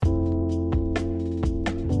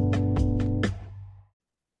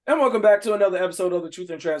And welcome back to another episode of the Truth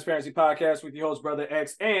and Transparency Podcast with your host, Brother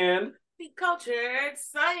X, and the cultured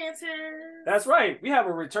scientist. That's right. We have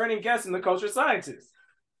a returning guest in the culture scientist.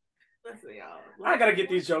 Listen, y'all. I gotta get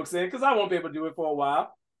these jokes in because I won't be able to do it for a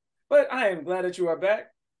while. But I am glad that you are back.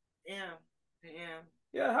 Yeah.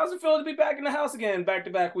 Yeah, how's it feel to be back in the house again,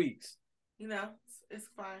 back-to-back weeks? You know, it's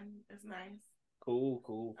fun. It's nice.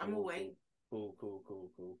 Cool. I'm awake. Cool.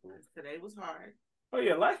 Today was hard. Oh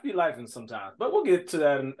yeah, life be lifing sometimes, but we'll get to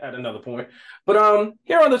that at another point. But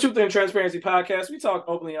here on the Truth and Transparency Podcast, we talk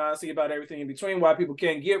openly and honestly about everything in between, why people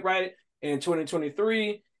can't get right in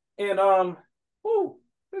 2023, and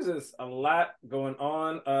there's just a lot going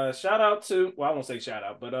on. Shout out to, well, I won't say shout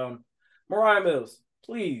out, but Mariah Mills,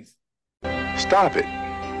 please stop it.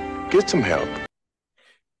 Get some help.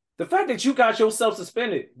 The fact that you got yourself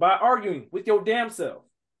suspended by arguing with your damn self,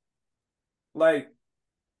 like.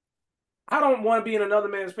 I don't want to be in another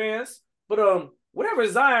man's pants, but whatever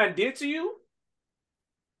Zion did to you,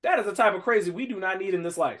 that is the type of crazy we do not need in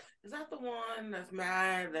this life. Is that the one that's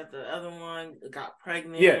mad that the other one got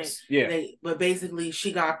pregnant? Yes, yeah. But basically,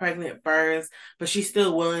 she got pregnant first, but she's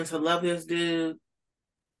still willing to love this dude.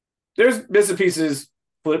 There's bits and pieces,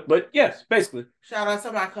 but yes, basically. Shout out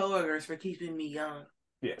to my coworkers for keeping me young.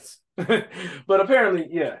 Yes, but apparently,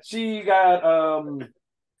 yeah, she got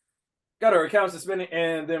her account suspended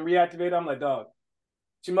and then reactivated. I'm like, dog,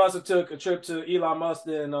 she must have took a trip to Elon Musk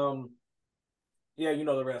and yeah, you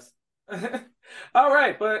know the rest. All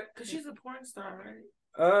right, but because she's a porn star,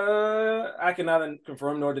 right? I cannot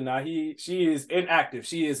confirm nor deny. She is inactive.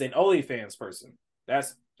 She is an OnlyFans person.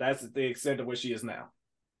 That's the extent of what she is now.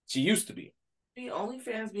 She used to be. The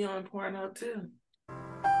OnlyFans be on Pornhub too.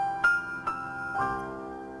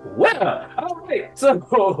 Well, all right. So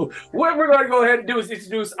what we're going to go ahead and do is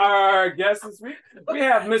introduce our guests this week. We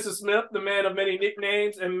have Mr. Smith, the man of many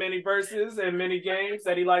nicknames and many verses and many games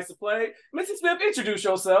that he likes to play. Mr. Smith, introduce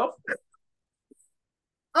yourself.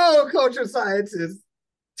 Oh, culture scientist,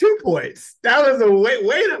 2 points. That was a way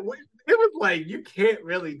to. It was like you can't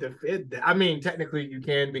really defend that. I mean, technically you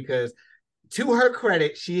can because, to her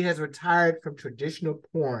credit, she has retired from traditional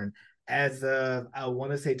porn as of I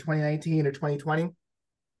want to say 2019 or 2020.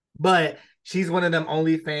 But she's one of them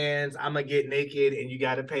OnlyFans. I'm gonna get naked, and you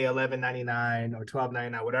got to pay $11.99 or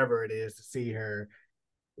 $12.99, whatever it is, to see her,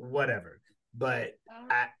 whatever. But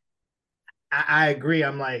I agree.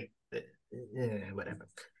 I'm like, whatever.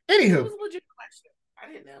 Anywho, it was a legit question.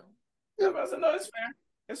 I didn't know. No,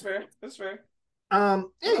 it's fair.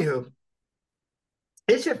 Anywho,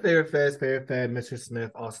 it's your favorite fed, Mr.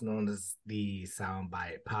 Smith, also known as the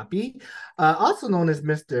Soundbite Poppy, also known as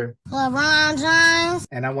Mr. LeBron James.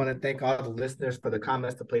 And I want to thank all the listeners for the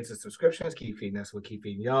comments, the plates, and subscriptions. Keep feeding us. We'll keep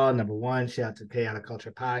feeding y'all. Number one, shout out to Chaotic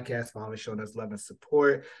Culture Podcast for always showing us love and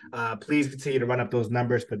support. Please continue to run up those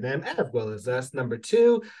numbers for them as well as us. Number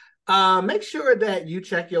two, make sure that you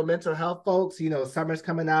check your mental health, folks. You know, summer's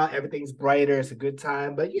coming out, everything's brighter, it's a good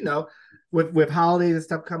time, but you know, with holidays and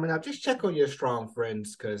stuff coming up, just check on your strong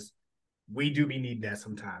friends because we do be needing that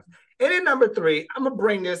sometimes. And then number three, I'm gonna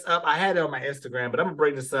bring this up. I had it on my Instagram, but I'm gonna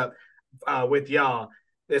bring this up with y'all.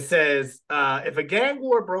 It says if a gang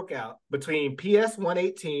war broke out between PS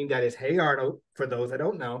 118, that is Hey Arnold, for those that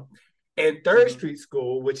don't know, and Third Street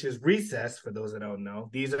School, which is Recess, for those that don't know.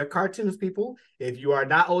 These are cartoons, people. If you are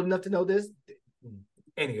not old enough to know this,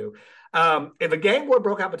 anywho, if a gang war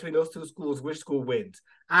broke out between those two schools, which school wins?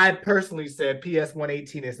 I personally said PS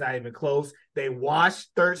 118 is not even close. They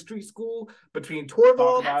washed Third Street School between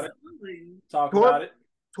Torvald. Talk about it.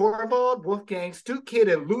 Torvald, Wolfgang, Stu Kid,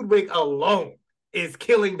 and Ludwig alone is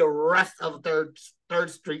killing the rest of Third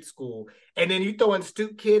Street School. And then you throw in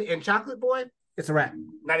Stu Kid and Chocolate Boy, it's a wrap.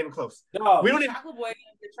 Not even close. Dog. We don't even Chocolate Boy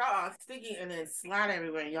get y'all sticky and then slide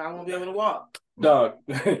everywhere. Y'all won't be able to walk. Dog.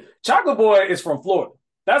 Chocolate Boy is from Florida.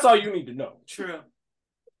 That's all you need to know. True.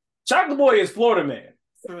 Chocolate Boy is Florida man.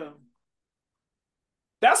 True.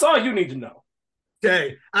 That's all you need to know.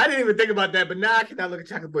 Okay. I didn't even think about that, but now I cannot look at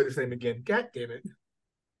Chocolate Boy the same again. God damn it.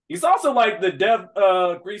 He's also like the deaf,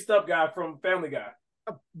 greased up guy from Family Guy.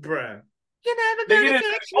 Bruh. You never they get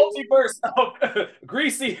a multiverse of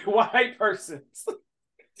greasy white persons.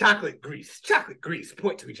 Chocolate grease.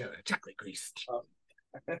 Point to each other. Chocolate grease.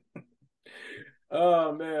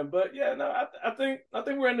 Oh man, but yeah, no, I think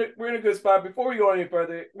we're in a good spot. Before we go any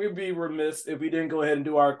further, we'd be remiss if we didn't go ahead and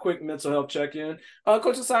do our quick mental health check-in.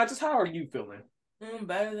 Coach of Scientist, how are you feeling?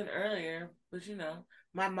 Better than earlier, but you know,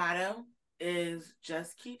 my motto is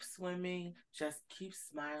just keep swimming, just keep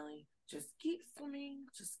smiling, just keep swimming,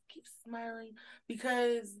 just keep smiling.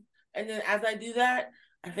 Because, and then as I do that,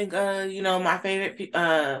 I think, you know, my favorite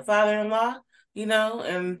father-in-law, you know,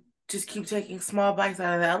 and just keep taking small bites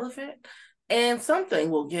out of the elephant, and something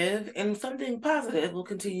will give, and something positive will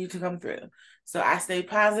continue to come through. So I stay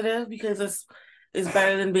positive because it's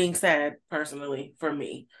better than being sad, personally, for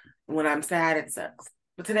me. When I'm sad, it sucks.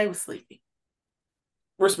 But today was sleepy.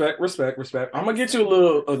 Respect. I'm gonna get you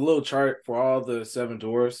a little chart for all the 7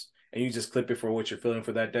 doors, and you just clip it for what you're feeling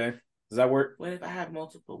for that day. Does that work? What if I have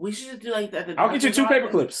multiple? We should just do like that. I'll get you 2 paper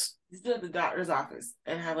clips. Just do it at the doctor's office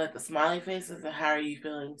and have like the smiley faces and how are you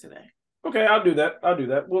feeling today? Okay, I'll do that.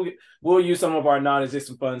 We'll use some of our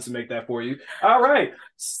non-existent funds to make that for you. All right.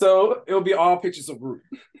 So it'll be all pictures of Groot.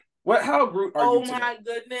 How Groot are you today? Oh my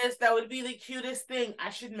goodness, that would be the cutest thing. I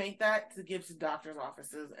should make that to give to doctors'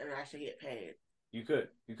 offices and I should get paid. You could.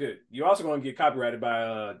 You're also going to get copyrighted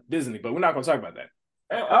by Disney, but we're not going to talk about that.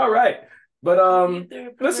 All right. But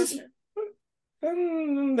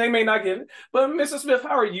they may not get it. But Mr. Smith,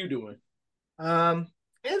 how are you doing?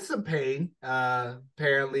 In some pain.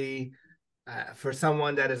 Apparently, for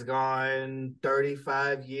someone that has gone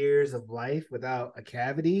 35 years of life without a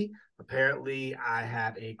cavity, apparently I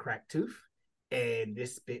have a cracked tooth, and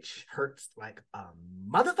this bitch hurts like a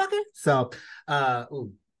motherfucker. So,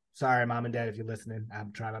 sorry, mom and dad, if you're listening.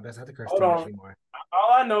 I'm trying my best not to curse too much anymore.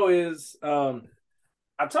 All I know is, I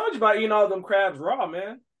told you about eating all them crabs raw,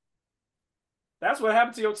 man. That's what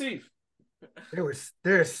happened to your teeth.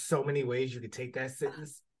 There's so many ways you could take that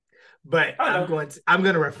sentence, but I'm going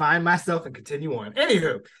to refine myself and continue on.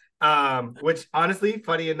 Anywho, which honestly,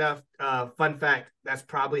 funny enough, fun fact, that's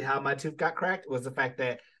probably how my tooth got cracked, was the fact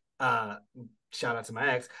that shout out to my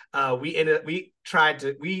ex, we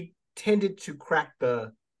tended to crack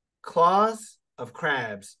the claws of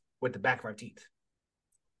crabs with the back of our teeth.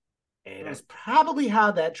 And that's probably how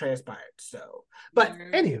that transpired. So, but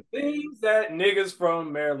anyway. Things that niggas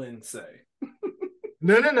from Maryland say.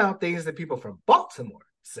 No. Things that people from Baltimore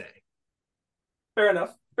say. Fair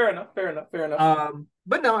enough.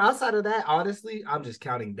 But no, outside of that, honestly, I'm just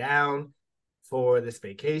counting down for this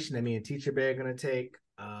vacation that me and Teacher Bear are going to take.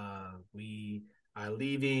 We are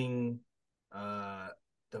leaving, by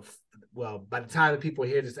the time the people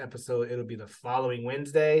hear this episode, it'll be the following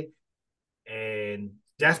Wednesday. And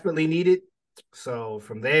desperately needed. So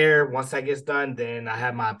from there, once that gets done, then I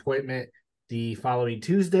have my appointment the following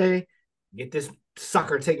Tuesday, get this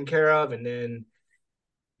sucker taken care of, and then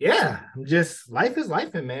life is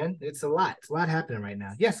life, man. It's a lot happening right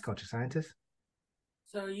now. Yes, culture scientist.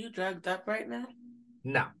 So are you drugged up right now?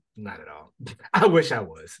 No, not at all. I wish I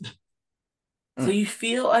was. So you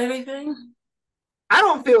feel everything? I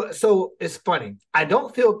don't feel, so it's funny. I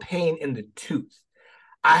don't feel pain in the tooth.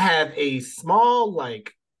 I have a small,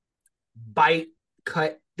 like, bite,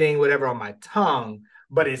 cut thing, whatever, on my tongue,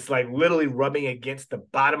 but it's like literally rubbing against the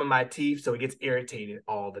bottom of my teeth, so it gets irritated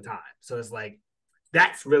all the time. So it's like,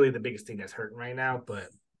 that's really the biggest thing that's hurting right now. But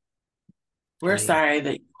we're sorry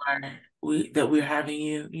that we're having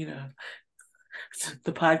you,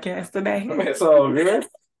 the podcast today. It's all good.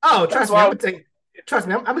 Oh, trust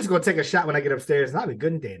me, I'm just gonna take a shot when I get upstairs, and I'll be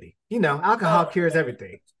good and dandy. Alcohol cures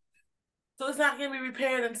everything. So it's not going to be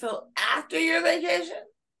repaired until after your vacation?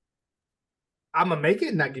 I'm going to make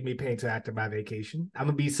it not give me pain until after my vacation. I'm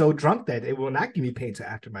going to be so drunk that it will not give me pain until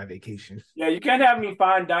after my vacation. Yeah, you can't have me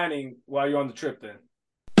fine dining while you're on the trip then.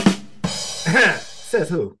 Says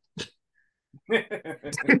who? You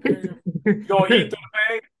going to eat through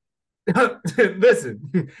the pain?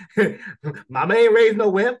 Listen, mama ain't raised no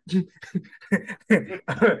wimp.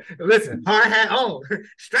 Listen, hard hat on.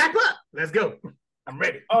 Strap up. Let's go. I'm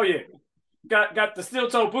ready. Oh, yeah. Got the steel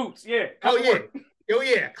toe boots. Yeah. Oh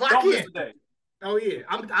yeah. Clock in. Today. Oh yeah.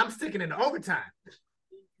 I'm sticking in the overtime.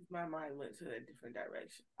 My mind went to a different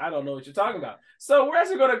direction. I don't know what you're talking about. So we're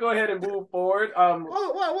actually going to go ahead and move forward.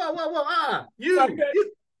 Whoa. You're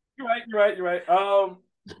right.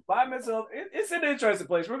 By myself, it's an interesting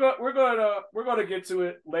place. We're going to get to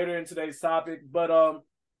it later in today's topic, but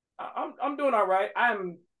I'm doing all right.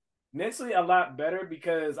 I'm mentally a lot better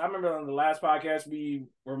because I remember on the last podcast we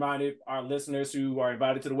reminded our listeners who are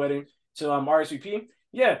invited to the wedding to RSVP.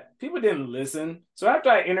 Yeah, people didn't listen. So after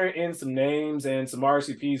I entered in some names and some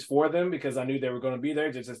RSVPs for them because I knew they were going to be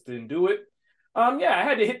there, just didn't do it. I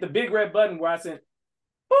had to hit the big red button where I said,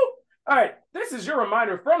 "Boop! All right, this is your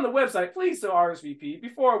reminder from the website. Please still RSVP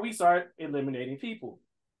before we start eliminating people."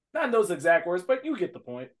 Not in those exact words, but you get the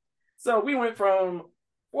point. So we went from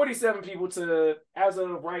 47 people to, as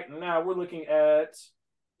of right now, we're looking at...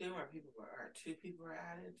 2 people were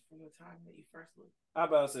added from the time that you first looked. I'm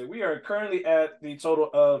about to say, we are currently at the total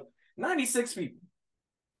of 96 people.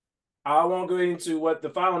 I won't go into what the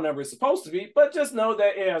final number is supposed to be, but just know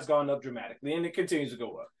that it has gone up dramatically, and it continues to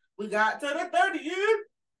go up. We got to the 30th.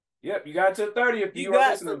 Yep, you got to the 30th. You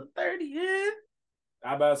got to the 30th.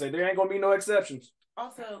 I about to say there ain't gonna be no exceptions.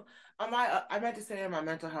 Also, I meant to say in my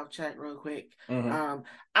mental health check real quick. Mm-hmm.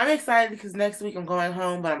 I'm excited because next week I'm going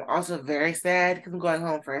home, but I'm also very sad because I'm going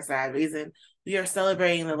home for a sad reason. We are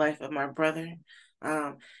celebrating the life of my brother.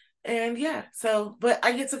 And yeah, so but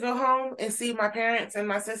I get to go home and see my parents and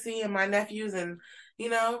my sissy and my nephews and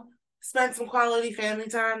spend some quality family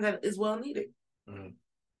time that is well needed. Mm-hmm.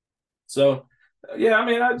 So yeah, I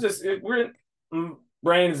mean, we're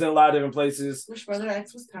brain is in a lot of different places. Wish Brother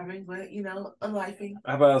X was coming, but unlifing.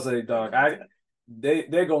 I about to say, dog,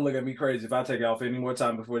 they're gonna look at me crazy if I take off any more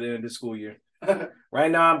time before the end of the school year. Right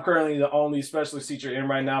now, I'm currently the only specialist teacher in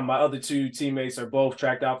right now. My other two teammates are both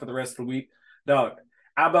tracked out for the rest of the week. Dog,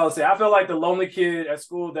 I about to say, I feel like the lonely kid at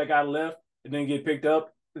school that got left and then get picked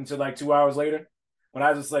up until like 2 hours later. When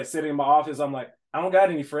I just like sitting in my office, I'm like, I don't got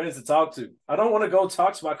any friends to talk to. I don't want to go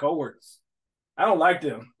talk to my coworkers. I don't like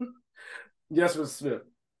them. Yes, Mr. Smith.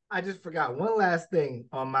 I just forgot one last thing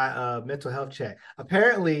on my mental health check.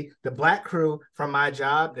 Apparently, the black crew from my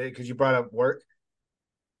job, because you brought up work,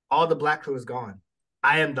 all the black crew is gone.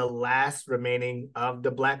 I am the last remaining of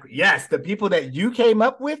the black. Yes, the people that you came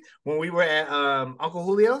up with when we were at Uncle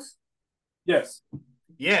Julio's. Yes.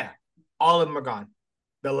 Yeah, all of them are gone.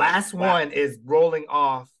 The last one is rolling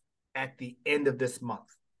off at the end of this month,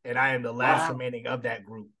 and I am the last remaining of that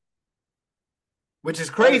group, which is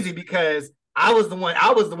crazy because I was the one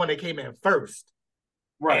that came in first.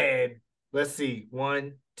 Right. And let's see,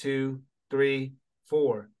 1, 2, 3,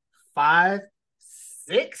 4, 5,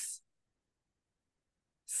 6,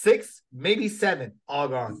 maybe 7, all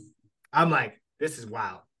gone. I'm like, this is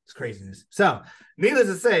wild. It's craziness. So, needless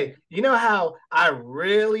to say, you know how I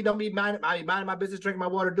really don't be minding my business, drinking my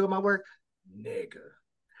water, doing my work? Nigga,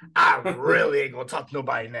 I really ain't gonna talk to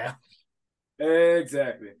nobody now.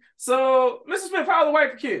 Exactly. So, Mrs. Smith, how are the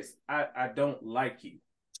wife and kids? I don't like you.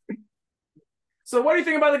 So, what do you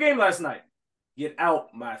think about the game last night? Get out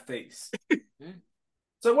my face.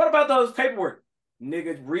 So, what about those paperwork?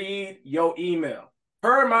 Nigga, read your email.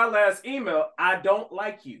 Per my last email, I don't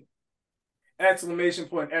like you. Exclamation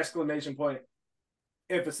point,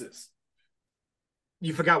 emphasis.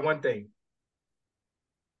 You forgot one thing.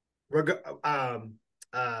 What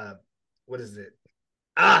is it?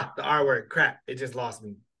 The R word. Crap. It just lost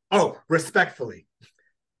me. Oh, respectfully.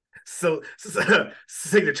 So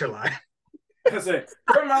signature line. I say,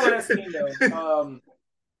 per my last email,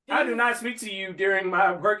 I do not speak to you during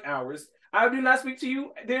my work hours. I do not speak to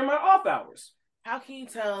you during my off hours. How can you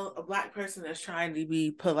tell a black person is trying to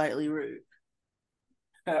be politely rude?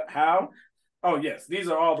 How? Oh, yes. These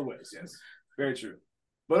are all the ways. Yes. Very true.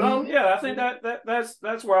 But yeah, I think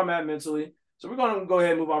that's where I'm at mentally. So we're gonna go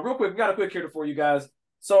ahead and move on. Real quick, we got a quick hitter for you guys.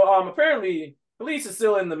 So apparently police is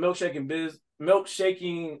still in the milkshake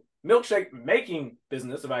making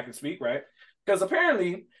business, if I can speak, right? Because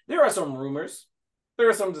apparently there are some rumors, there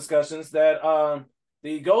are some discussions that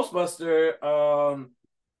the Ghostbuster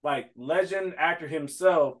like legend actor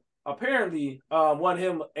himself apparently won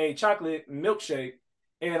him a chocolate milkshake.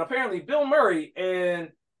 And apparently Bill Murray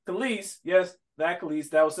and Khalees, yes, that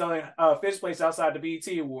Khalees that was selling fish plates outside the BET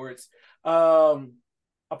Awards,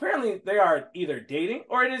 apparently they are either dating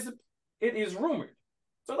or it is rumored.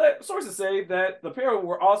 So that sources say that the pair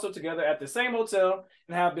were also together at the same hotel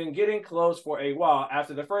and have been getting close for a while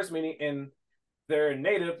after the first meeting in their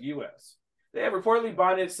native U.S. They have reportedly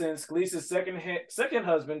bonded since Khalees' second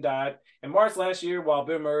husband died in March last year, while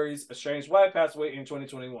Bill Murray's estranged wife passed away in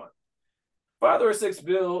 2021. Father of Six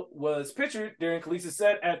Bill was pictured during Khalees'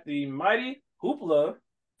 set at the Mighty Hoopla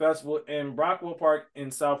Festival in Brockwell Park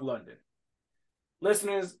in South London.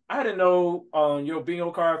 Listeners, I didn't know on your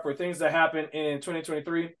bingo card for things that happened in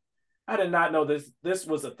 2023. I did not know this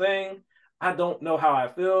was a thing. I don't know how I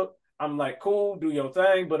feel. I'm like, cool, do your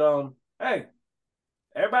thing, but hey,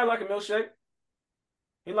 everybody like a milkshake.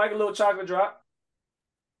 He like a little chocolate drop.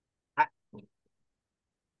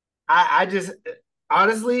 I just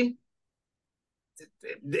honestly,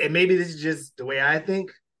 and maybe this is just the way I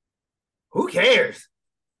think. Who cares?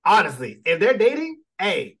 Honestly, if they're dating,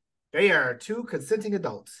 hey, they are two consenting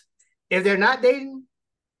adults. If they're not dating,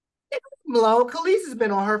 low. Khalees has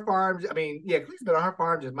been on her farm. I mean, yeah, Khalees has been on her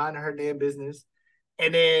farm just minding her damn business.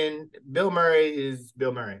 And then Bill Murray is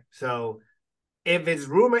Bill Murray. So if it's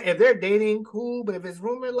rumored, if they're dating, cool. But if it's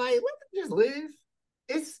rumored, like, let them just live.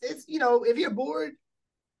 It's if you're bored,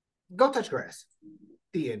 go touch grass.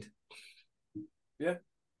 The end. Yeah.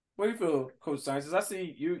 What do you feel, Coach Sciences? I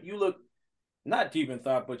see you look not deep in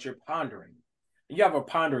thought, but you're pondering. You have a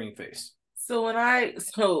pondering face. So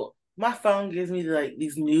my phone gives me like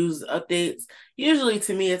these news updates. Usually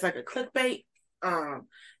to me it's like a clickbait. And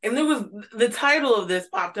it was the title of this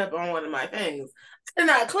popped up on one of my things. I did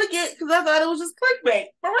not click it because I thought it was just clickbait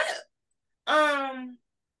for real.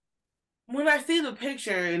 When I see the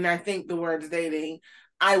picture and I think the word's dating,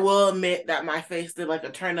 I will admit that my face did like a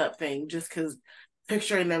turn up thing just because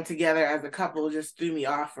picturing them together as a couple just threw me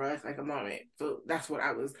off for us like a moment. So that's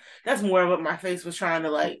more of what my face was trying to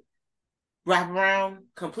like wrap around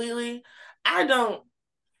completely.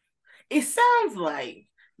 It sounds like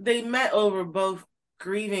they met over both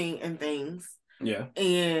grieving and things. Yeah.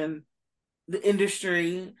 And the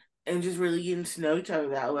industry and just really getting to know each other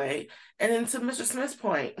that way. And then to Mr. Smith's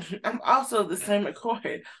point, I'm also the same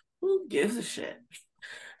accord. Who gives a shit?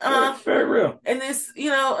 Very real. And this,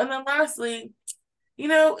 and then lastly,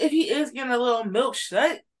 if he is getting a little milk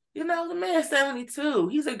shut, the man's 72.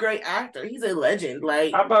 He's a great actor. He's a legend.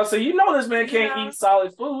 Like I'm about to say, this man can't eat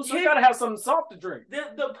solid food, so you gotta have something soft to drink.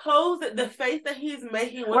 The pose, the face that he's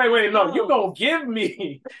making. Wait, no, you gonna give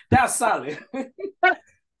me that's solid. Oh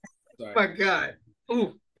my God.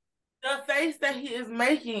 Ooh. The face that he is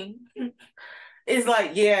making is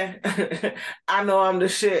like, yeah, I know I'm the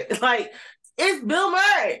shit. Like, it's Bill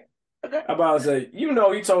Murray. Okay. I'm about to say, he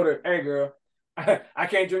told her, hey, girl, I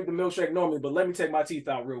can't drink the milkshake normally, but let me take my teeth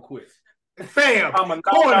out real quick. Fam, I'm a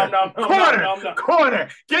corner. Corner.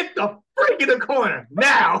 Get the freak in the corner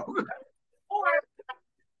now.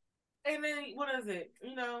 And then, what is it?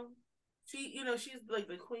 She's like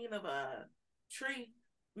the queen of a tree.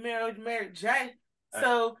 Mary J.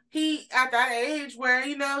 So he at that age where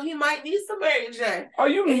he might need some Mary J. Oh,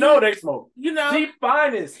 they smoke. The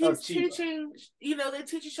finest. He's teaching. They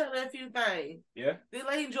teach each other a few things. Yeah.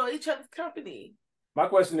 They enjoy each other's company. My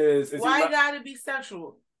question is why gotta be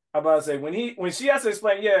sexual? I'm about to say when she has to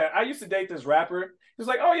explain, I used to date this rapper. He's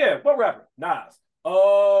like, oh yeah, what rapper? Nas.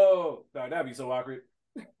 Oh, that'd be so awkward.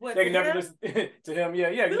 What, they can never listen to him.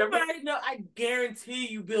 Yeah. Bill Murray, no, I guarantee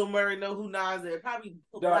you, Bill Murray know who Nas is. Probably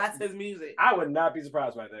blast his music. I would not be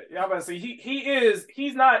surprised by that. Yeah, I'm about to say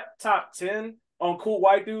he's not top 10 on cool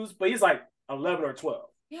white dudes, but he's like 11 or 12.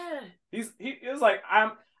 Yeah, it's like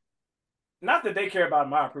I'm not that they care about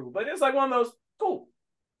my approval, but it's like one of those cool.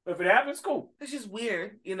 If it happens, cool. It's just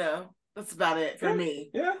weird, That's about it for me.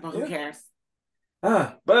 Yeah, but who cares?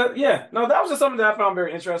 But yeah, no, that was just something that I found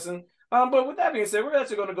very interesting. But with that being said, we're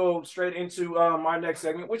actually going to go straight into our next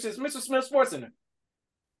segment, which is Mr. Smith Sports Center.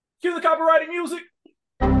 Cue the copyrighted music.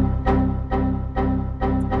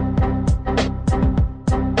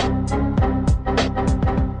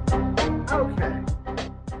 Okay.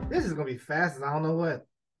 This is going to be fast as I don't know what.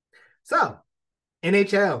 So,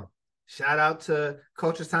 NHL. Shout out to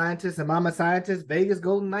Culture Scientists and Mama Scientists. Vegas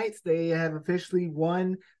Golden Knights, they have officially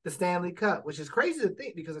won the Stanley Cup, which is crazy to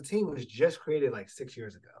think because the team was just created like 6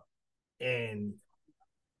 years ago. And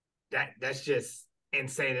that's just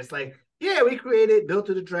insane. It's like, yeah, we built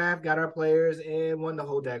through the draft, got our players, and won the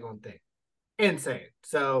whole daggone thing. Insane.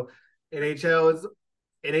 So NHL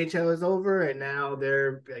is over, and now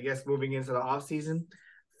they're, I guess, moving into the offseason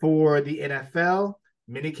for the NFL.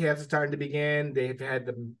 Mini camps are starting to begin.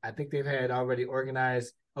 I think they've had already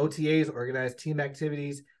organized OTAs, organized team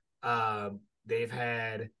activities. They're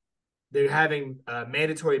having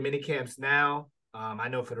mandatory mini camps now. I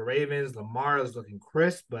know for the Ravens, Lamar is looking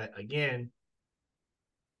crisp, but again,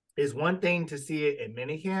 it's one thing to see it in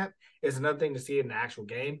minicamp. It's another thing to see it in the actual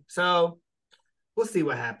game. So we'll see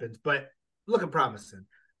what happens, but looking promising.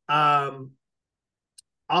 Also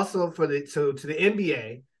to the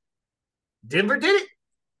NBA, Denver did it.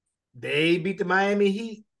 They beat the Miami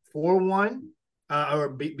Heat 4-1,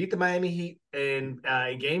 beat the Miami Heat in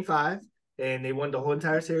Game 5. And they won the whole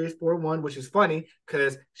entire series 4-1, which is funny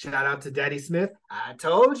because shout out to Daddy Smith. I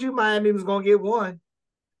told you Miami was going to get one.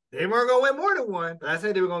 They weren't going to win more than one, but I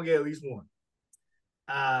said they were going to get at least one.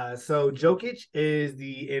 So Jokic is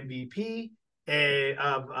the MVP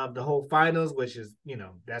of the whole finals, which is,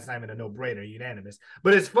 that's not even a no-brainer, unanimous.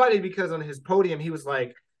 But it's funny because on his podium, he was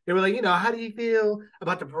like, they were like, how do you feel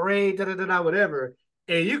about the parade, whatever.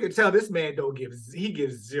 And you can tell this man gives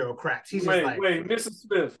zero cracks. He's just like, wait, Mr.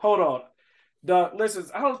 Smith, hold on. Dog, listen,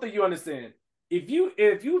 I don't think you understand. If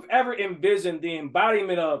you've ever envisioned the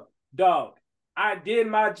embodiment of, dog, I did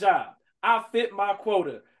my job. I fit my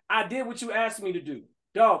quota. I did what you asked me to do.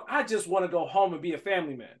 Dog, I just want to go home and be a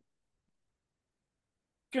family man.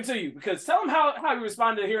 Continue, because tell him how you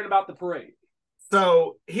responded to hearing about the parade.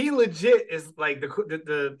 So he legit is like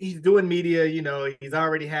the he's doing media, he's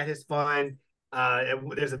already had his fun.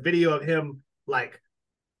 And there's a video of him like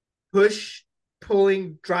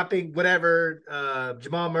pulling, dropping whatever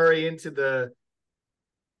Jamal Murray into the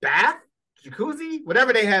bath, jacuzzi,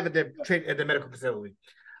 whatever they have at the medical facility.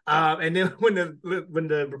 And then when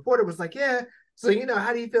the reporter was like, yeah, So,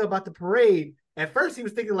 how do you feel about the parade? At first, he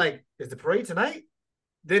was thinking, like, is the parade tonight?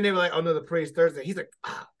 Then they were like, oh, no, the parade's Thursday. He's like,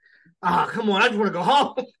 come on, I just want to go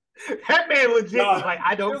home. That man legit was like,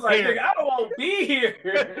 I don't care. Like, I don't want to be here.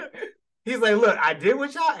 He's like, look, I did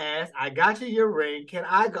what y'all asked. I got you your ring. Can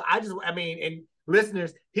I go? And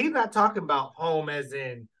listeners, he's not talking about home as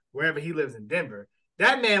in wherever he lives in Denver.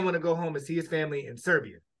 That man want to go home and see his family in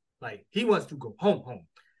Serbia. Like, he wants to go home.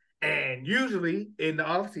 And usually in the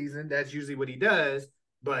off season, that's usually what he does.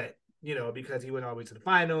 But, because he went all the way to the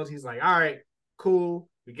finals, he's like, all right, cool.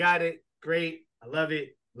 We got it. Great. I love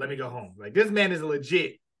it. Let me go home. Like, this man is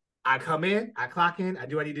legit. I come in, I clock in, I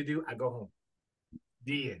do what I need to do, I go home.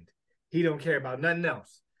 The end. He don't care about nothing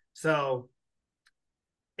else. So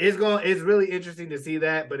it's really interesting to see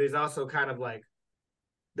that, but it's also kind of like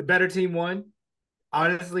the better team won.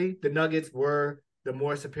 Honestly, the Nuggets were the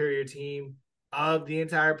more superior team of the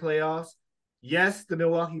entire playoffs. Yes, the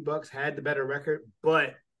Milwaukee Bucks had the better record,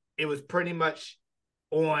 but it was pretty much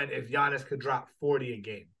on if Giannis could drop 40 a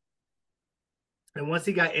game. And once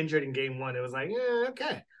he got injured in game one, it was like, yeah,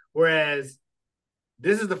 okay. Whereas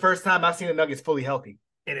this is the first time I've seen the Nuggets fully healthy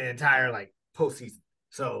in an entire postseason.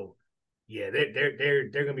 So yeah, they're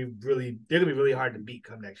gonna be really hard to beat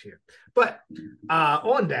come next year. But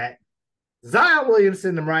on that, Zion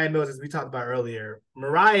Williamson and Mariah Mills, as we talked about earlier,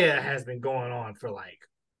 Mariah has been going on for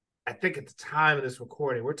I think at the time of this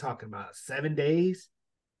recording, we're talking about 7 days,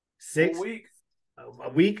 6 weeks, a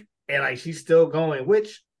week, and she's still going,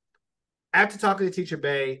 which after talking to Teacher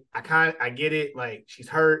Bay, I get it. Like, she's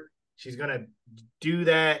hurt. She's going to do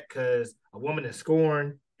that because a woman is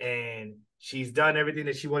scorned and she's done everything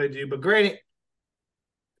that she wanted to do. But granted,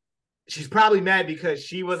 she's probably mad because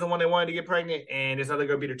she wasn't the one that wanted to get pregnant and this other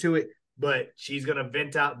girl beat her to it. But she's going to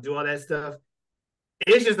vent out and do all that stuff.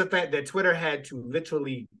 It's just the fact that Twitter had to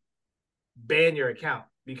literally ban your account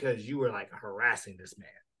because you were harassing this man.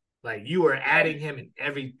 Like, you were adding him in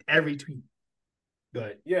every tweet.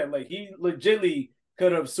 But yeah, he legitimately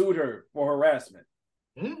could have sued her for harassment.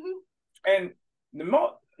 Mm-hmm. And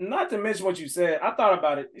not to mention what you said, I thought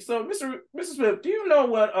about it. So, Mr. Smith, do you know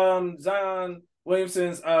what Zion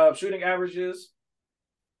Williamson's shooting average is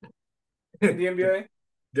in the NBA?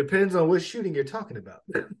 Depends on what shooting you're talking about.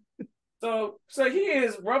 So he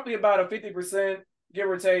is roughly about a 50%, give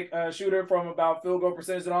or take, shooter from about field goal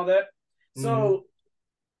percentage and all that. So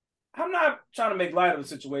I'm not trying to make light of the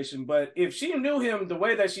situation, but if she knew him the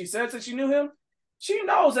way that she says that she knew him, she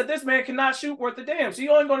knows that this man cannot shoot worth a damn. She's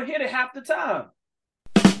only going to hit it half the time.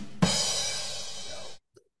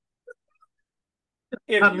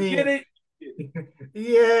 If you get it.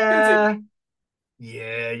 Yeah.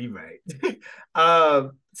 Yeah, you're right.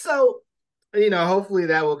 So, hopefully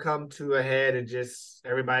that will come to a head and just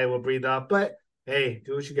everybody will breathe off. But hey,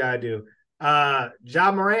 do what you gotta do.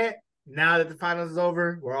 Ja Morant, now that the finals is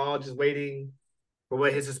over, we're all just waiting for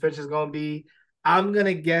what his suspension is gonna be. I'm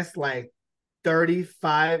gonna guess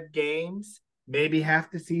 35 games, maybe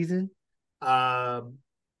half the season.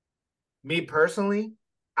 Me personally,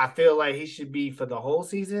 I feel like he should be for the whole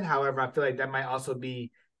season. However, I feel like that might also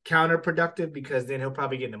be counterproductive because then he'll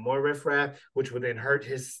probably get into more riffraff, which would then hurt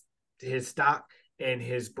his stock and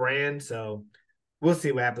his brand. So we'll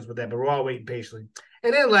see what happens with that, but we're all waiting patiently.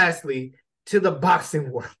 And then lastly, to the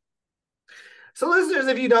boxing world. So listeners,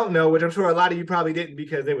 if you don't know, which I'm sure a lot of you probably didn't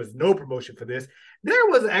because there was no promotion for this, there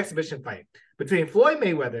was an exhibition fight between Floyd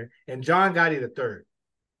Mayweather and John Gotti III.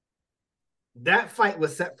 That fight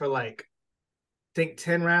was set for I think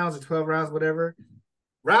 10 rounds or 12 rounds, whatever.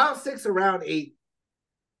 Round 6 or round 8,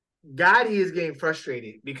 Gotti is getting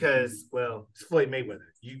frustrated because, well, it's Floyd Mayweather.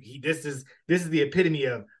 This is the epitome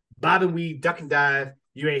of bob and weave, duck and dive.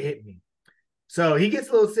 You ain't hitting me. So he gets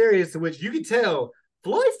a little serious, to which you can tell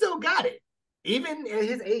Floyd still got it, even at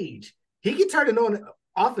his age. He can turn it on,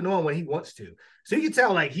 off and on when he wants to. So you can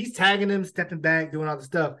tell he's tagging him, stepping back, doing all the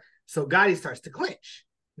stuff. So Gotti starts to clinch.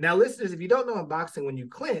 Now, listeners, if you don't know in boxing, when you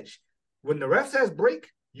clinch, when the ref says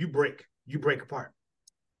break, you break. You break apart.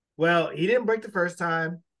 Well, he didn't break the first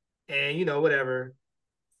time. And, whatever,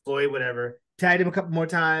 Floyd, whatever, tagged him a couple more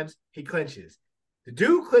times, he clinches. The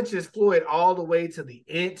dude clinches Floyd all the way to the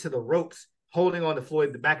end, to the ropes, holding on to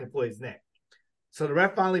Floyd, the back of Floyd's neck. So the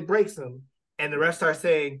ref finally breaks him, and the ref starts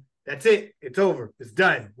saying, that's it, it's over, it's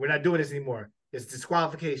done, we're not doing this anymore, it's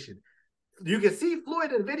disqualification. You can see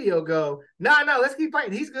Floyd in the video go, no, let's keep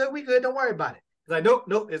fighting, he's good, we good, don't worry about it. He's like,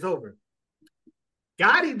 nope, it's over.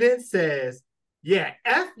 Gotti then says, yeah,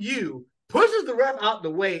 F you, pushes the ref out the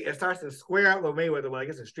way and starts to square out with Mayweather like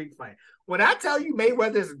it's a street fight. When I tell you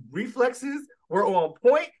Mayweather's reflexes were on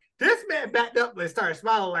point, this man backed up and started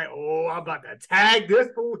smiling like, oh, I'm about to tag this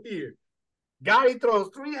fool here. Gotti throws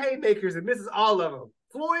 3 haymakers and misses all of them.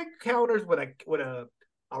 Floyd counters with a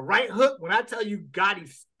right hook. When I tell you Gotti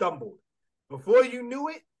stumbled, before you knew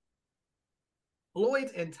it,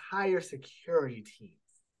 Floyd's entire security team,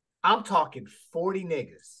 I'm talking 40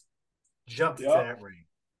 niggas, jumped into that ring.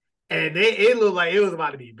 And it looked like it was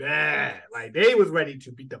about to be bad. Like they was ready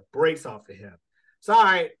to beat the brakes off of him. So, all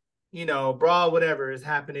right, brawl, whatever is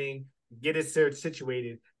happening, get it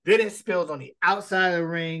situated. Then it spills on the outside of the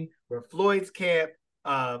ring where Floyd's camp,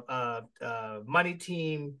 money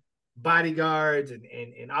team, bodyguards,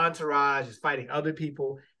 and entourage is fighting other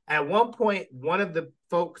people. At one point, one of the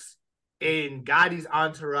folks in Gotti's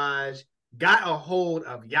entourage got a hold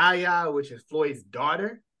of Yaya, which is Floyd's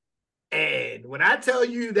daughter. And when I tell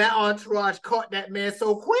you that entourage caught that man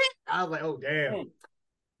so quick, I was like, oh, damn.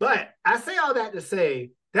 But I say all that to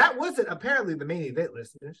say that wasn't apparently the main event,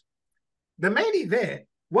 listeners. The main event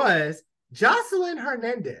was Jocelyn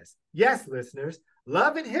Hernandez. Yes, listeners,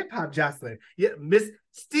 love and hip hop Jocelyn. Yeah, Miss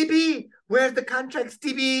Stevie, where's the contract,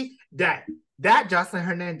 Stevie? That Jocelyn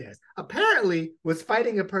Hernandez apparently was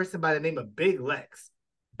fighting a person by the name of Big Lex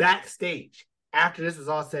backstage after this was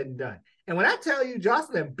all said and done. And when I tell you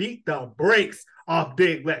Jocelyn beat the brakes off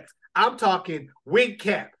Big Lex, I'm talking wig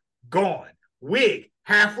cap gone, wig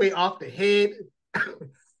halfway off the head,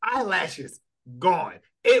 eyelashes gone.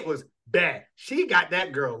 It was bad. She got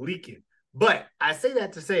that girl leaking. But I say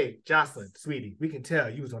that to say, Jocelyn, sweetie, we can tell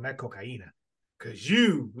you was on that cocaine because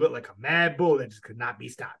you look like a mad bull that just could not be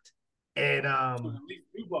stopped. And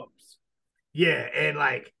yeah, and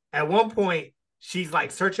like at one point she's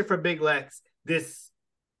like searching for Big Lex. This,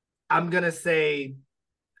 I'm gonna say,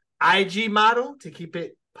 IG model to keep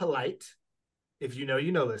it polite. If you know,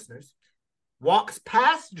 listeners. Walks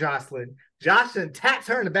past Jocelyn. Jocelyn taps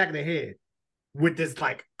her in the back of the head with this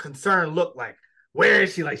like concerned look, like, where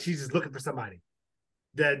is she? Like she's just looking for somebody.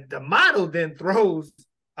 The model then throws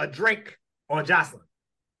a drink on Jocelyn.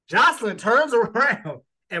 Jocelyn turns around.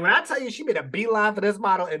 And when I tell you she made a beeline for this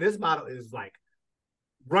model, and this model is like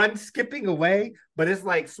skipping away, but it's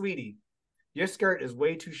like, sweetie, your skirt is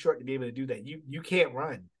way too short to be able to do that. You can't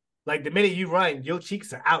run. Like the minute you run, your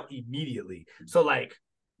cheeks are out immediately. So like,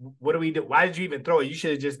 what do we do? Why did you even throw it? You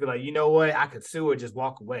should have just been like, you know what? I could sue her, just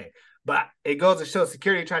walk away. But it goes to show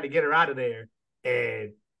security tried to get her out of there,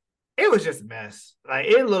 and it was just a mess. Like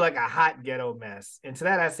it looked like a hot ghetto mess. And to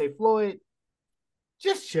that I say, Floyd,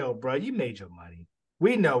 just chill, bro. You made your money.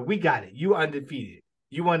 We know, we got it. You undefeated.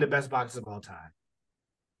 You one of the best boxers of all time.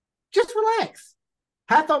 Just relax.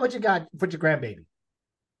 Have fun with your grandbaby.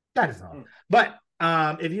 That is all. But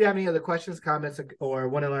if you have any other questions, comments, or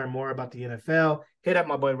want to learn more about the NFL, hit up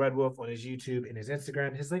my boy Red Wolf on his YouTube and his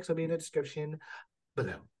Instagram. His links will be in the description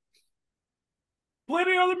below.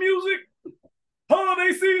 Plenty other music.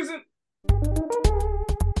 Holiday season.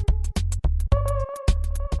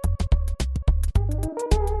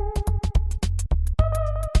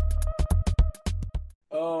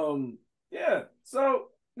 Yeah. So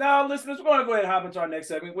now, listeners, we're going to go ahead and hop into our next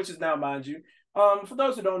segment, which is Now Mind You. For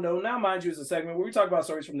those who don't know, Now Mind You is a segment where we talk about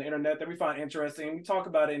stories from the internet that we find interesting, and we talk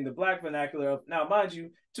about it in the Black vernacular of Now Mind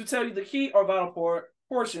You to tell you the key or vital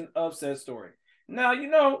portion of said story. Now,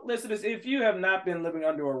 listeners, if you have not been living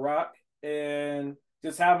under a rock and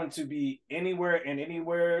just happen to be anywhere and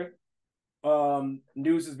anywhere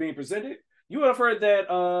news is being presented, you would have heard that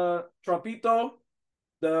Trumpito,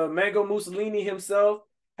 the Mango Mussolini himself,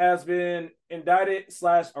 has been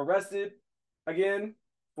indicted/arrested again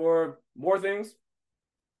for more things.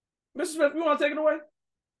 Mr. Smith, you want to take it away?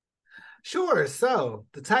 Sure. So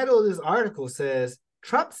the title of this article says,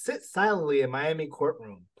 Trump sits silently in Miami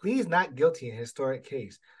courtroom, pleads not guilty in historic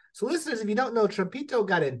case. So listeners, if you don't know, Trumpito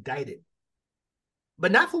got indicted,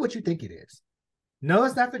 but not for what you think it is. No,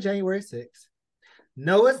 it's not for January 6th.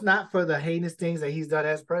 No, it's not for the heinous things that he's done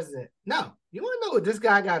as president. No. You want to know what this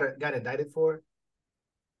guy got indicted for?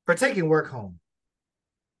 For taking work home.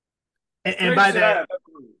 And by that,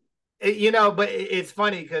 but it's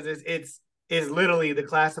funny because it's literally the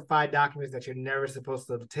classified documents that you're never supposed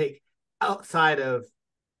to take outside of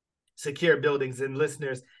secure buildings. And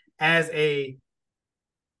listeners, as a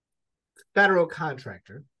federal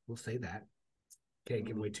contractor, we'll say that, can't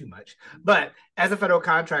give away too much, but as a federal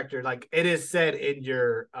contractor, like it is said in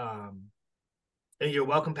your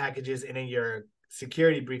welcome packages and in your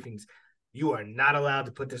security briefings, you are not allowed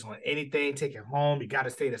to put this on anything, take it home. You got to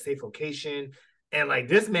stay at a safe location. And like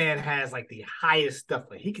this man has like the highest stuff.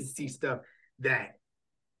 Like he can see stuff that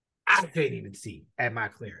I can't even see at my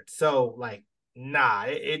clearance. So like, nah,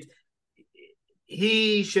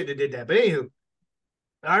 he shouldn't have did that. But anywho,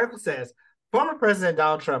 the article says, former President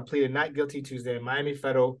Donald Trump pleaded not guilty Tuesday in Miami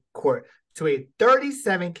federal court to a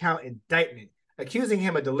 37-count indictment accusing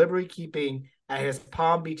him of deliberately keeping at his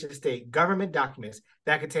Palm Beach estate government documents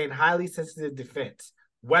that contain highly sensitive defense,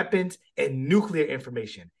 weapons, and nuclear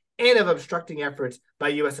information, and of obstructing efforts by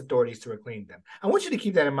U.S. authorities to reclaim them. I want you to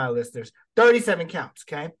keep that in mind, listeners. 37 counts,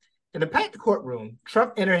 okay? In the packed courtroom,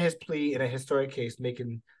 Trump entered his plea in a historic case,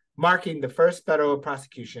 marking the first federal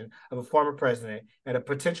prosecution of a former president and a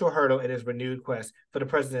potential hurdle in his renewed quest for the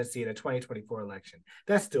presidency in the 2024 election.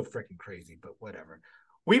 That's still freaking crazy, but whatever.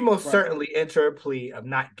 We most certainly enter a plea of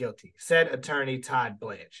not guilty, said attorney Todd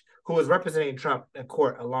Blanche, who was representing Trump in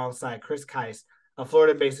court alongside Chris Kise, a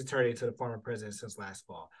Florida-based attorney to the former president since last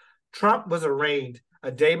fall. Trump was arraigned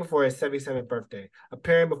a day before his 77th birthday,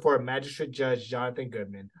 appearing before Magistrate Judge Jonathan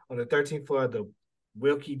Goodman on the 13th floor of the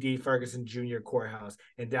Wilkie D. Ferguson Jr. Courthouse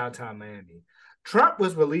in downtown Miami. Trump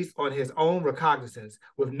was released on his own recognizance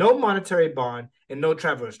with no monetary bond and no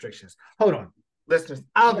travel restrictions. Hold on, listeners.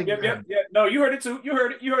 I don't think No, you heard it too. You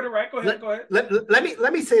heard it right. Go ahead.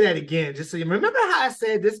 Let me say that again, just so you remember how I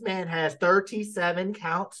said this man has 37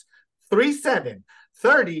 counts,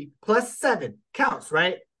 30 plus 7 counts,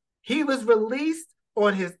 right? He was released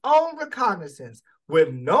on his own recognizance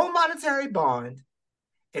with no monetary bond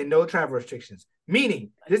and no travel restrictions.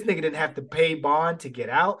 Meaning this nigga didn't have to pay bond to get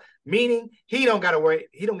out. Meaning he don't got to worry.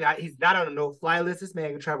 He's not on a no-fly list. This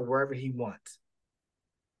man can travel wherever he wants.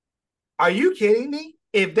 Are you kidding me?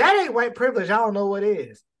 If that ain't white privilege, I don't know what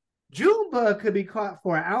is. Junebug could be caught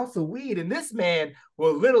for an ounce of weed, and this man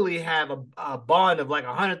will literally have a bond of like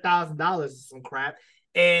 $100,000 or some crap.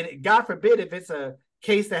 And God forbid if it's a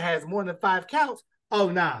case that has more than 5 counts,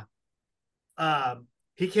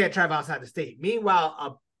 he can't travel outside the state. Meanwhile,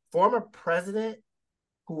 a former president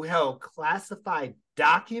who held classified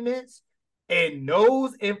documents and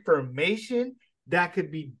knows information that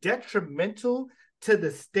could be detrimental to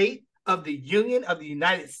the state of the Union of the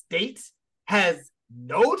United States has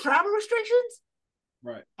no travel restrictions?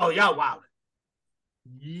 Right. Oh, y'all wild.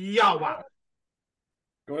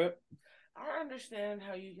 Go ahead. I understand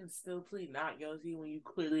how you can still plead not guilty when you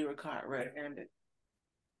clearly were caught red-handed.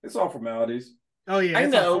 It's all formalities. Oh, yeah. I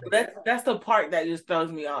know. That's the part that just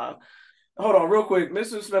throws me off. Hold on real quick.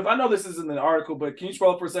 Mr. Smith, I know this isn't an article, but can you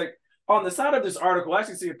scroll up for a sec? On the side of this article, I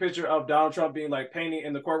actually see a picture of Donald Trump being like painting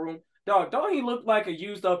in the courtroom. Dog, don't he look like a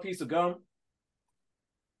used up piece of gum?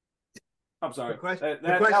 I'm sorry. The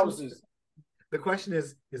question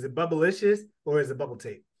is it Bubblicious or is it bubble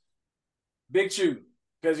tape? Big Chew.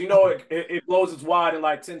 Because you know it blows its wad in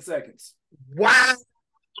like 10 seconds. Wow.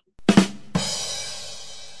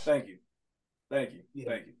 Thank you.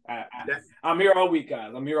 I'm here all week,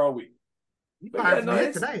 guys. I'm here all week.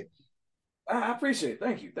 Tonight. I appreciate it.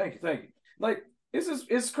 Thank you. Like,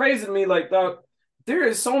 it's crazy to me. Like, dog, there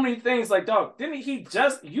is so many things. Like, dog, didn't he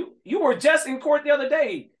just you were just in court the other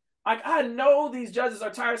day? Like, I know these judges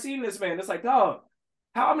are tired of seeing this man. It's like, dog,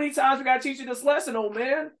 how many times we gotta teach you this lesson, old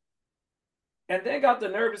man? And then got the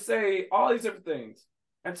nerve to say all these different things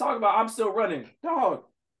and talk about I'm still running. Dog,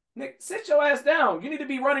 Nick, sit your ass down. You need to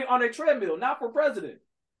be running on a treadmill, not for president.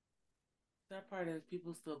 That part is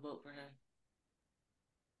people still vote for him.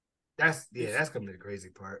 That's gonna be the crazy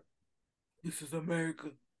part. This is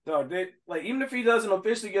America. Dog, like even if he doesn't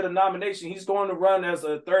officially get a nomination, he's going to run as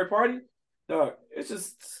a third party. Dog, it's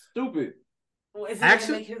just stupid. Well, is he going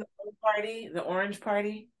to make his own party, the Orange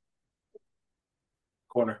Party?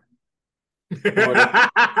 Corner.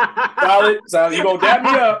 Solid. You gonna dap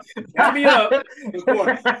me up in the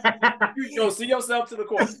corner. You go see yourself to the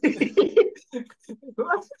corner.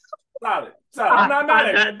 Solid. I'm not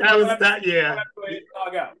mad at that was that. Yeah.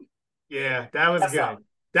 Yeah, that was good. Solid.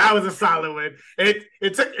 That was a solid one. It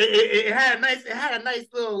had a nice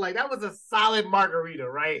little, like, that was a solid margarita,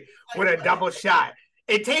 right? With a double shot.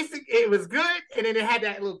 It was good, and then it had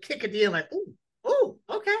that little kick at the end, like, ooh,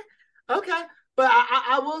 okay. But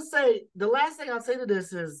I will say, the last thing I'll say to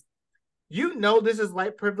this is, this is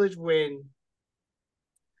light privilege when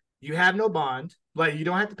you have no bond, like you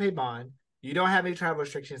don't have to pay bond, you don't have any travel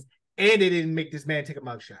restrictions, and they didn't make this man take a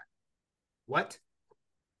mugshot. What?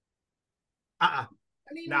 I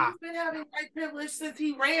mean, he's been having white privilege since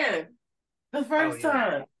he ran the first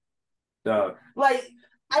time. Dog. Like,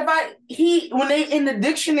 when they in the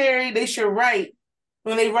dictionary, they should write,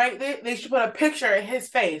 when they write it, they should put a picture of his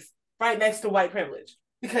face right next to white privilege,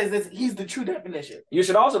 because he's the true definition. You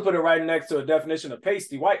should also put it right next to a definition of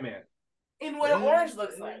pasty white man. And what an orange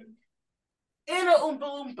looks like. And a Oompa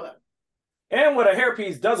Loompa. And what a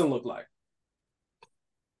hairpiece doesn't look like.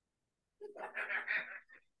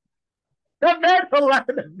 The man will learn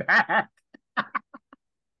the back.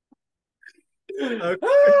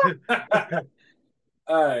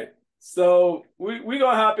 All right. So we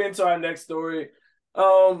gonna hop into our next story.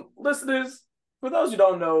 Listeners, for those who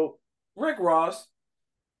don't know, Rick Ross,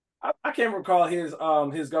 I can't recall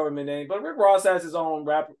his government name, but Rick Ross has his own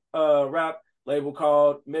rap label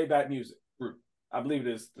called Maybach Music Group. I believe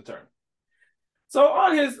it is the term. So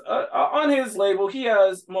on his label, he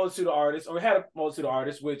has a multitude of artists, or had a multitude of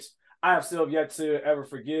artists, which I have still yet to ever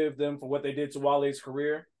forgive them for what they did to Wale's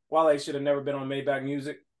career. Wale should have never been on Maybach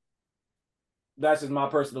Music. That's just my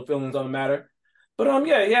personal feelings on the matter. But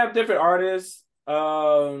yeah, he have different artists.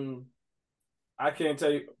 I can't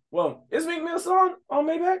tell you. Well, is Meek Mill on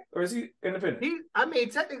Maybach, or is he independent?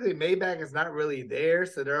 Technically, Maybach is not really there,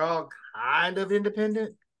 so they're all kind of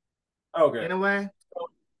independent. Okay, in a way.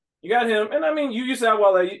 You got him, and you used to have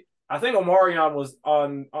Wale. I think Omarion was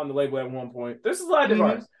on the label at one point. There's a lot of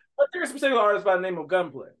different artists, but there's a particular artist by the name of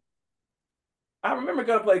Gunplay. I remember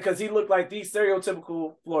Gunplay because he looked like the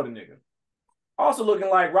stereotypical Florida nigga. Also looking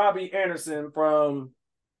like Robbie Anderson from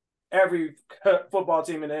every football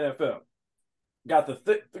team in the NFL.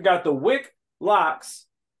 Got the wick locks.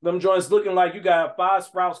 Them joints looking like you got 5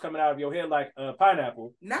 sprouts coming out of your head like a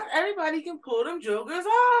pineapple. Not everybody can pull them jokers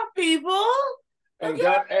off, people. And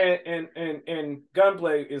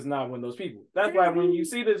Gunplay is not one of those people. That's why when you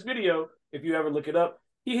see this video, if you ever look it up,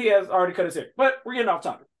 he has already cut his hair. But we're getting off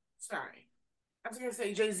topic. Sorry. I was going to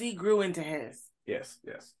say Jay-Z grew into his. Yes.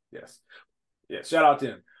 Yeah, shout out to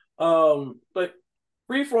him. But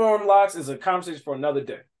freeform locks is a conversation for another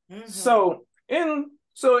day. Mm-hmm. So in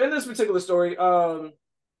this particular story,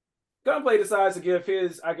 Gunplay decides to give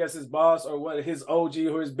his boss or his OG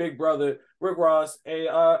or his big brother Rick Ross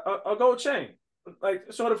a gold chain,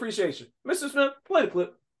 like short appreciation. Mr. Smith, play the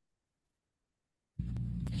clip.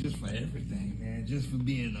 Just for everything, man. Just for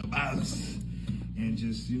being a boss, and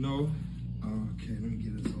just okay, let me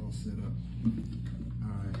get this all set up.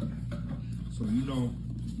 All right. So come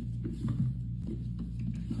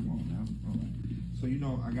on now. All right. So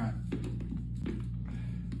I got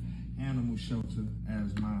animal shelter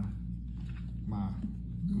as my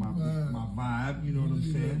vibe, you know what I'm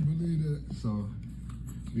saying? Believe that. So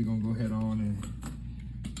we're gonna go ahead on and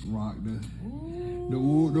rock the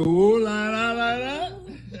la la la la.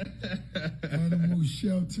 Animal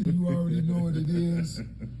shelter, you already know what it is.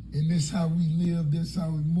 And this how we live, this how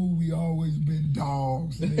we move. We always been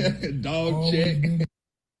dogs. Dog always check. Been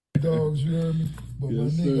dogs, you heard me? But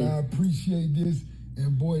Yes, my nigga, sir. I appreciate this.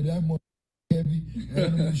 And boy, that mother heavy.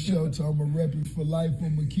 Animal shelter, I'ma rep it for life.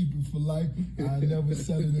 I'ma keep it for life. I never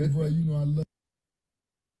said it in bro. I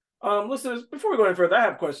love. Listeners, before we go any further, I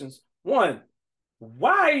have questions. One,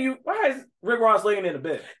 why is Rick Ross laying in the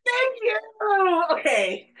bed? Thank you.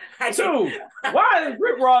 Okay. 2, why is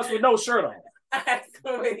Rick Ross with no shirt on? I have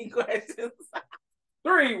so many questions.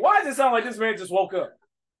 3, why does it sound like this man just woke up?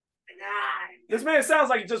 This man sounds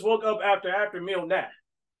like he just woke up after meal nap.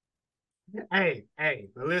 Hey,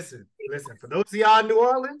 but listen. For those of y'all in New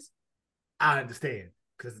Orleans, I understand.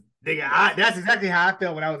 Because, nigga, that's exactly how I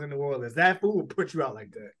felt when I was in New Orleans. That food would put you out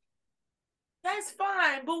like that. That's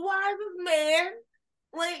fine, but why this man?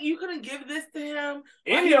 Like, you couldn't give this to him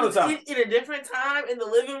Any other time. in a different time in the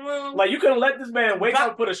living room. Like, you couldn't let this man wake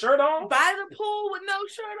up, put a shirt on? By the pool with no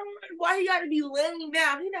shirt on? Why he got to be laying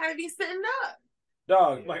down? He got to be sitting up.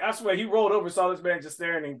 Dog, like, I swear, he rolled over, saw this man just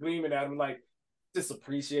staring and gleaming at him like, just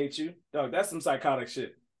appreciate you. Dog, that's some psychotic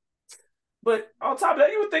shit. But on top of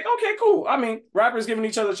that, you would think, okay, cool. Rappers giving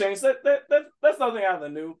each other chains. That's nothing out of the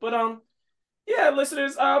new. But, yeah,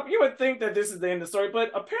 listeners, you would think that this is the end of the story,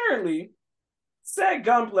 but apparently, said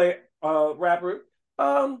Gunplay rapper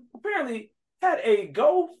apparently had a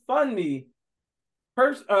GoFundMe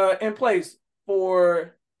in place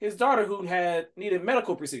for his daughter who needed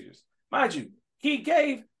medical procedures. Mind you, he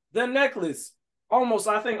gave the necklace almost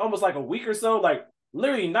like a week or so, like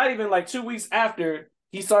literally not even like 2 weeks after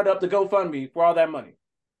he started up the GoFundMe for all that money.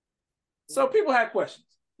 So people had questions.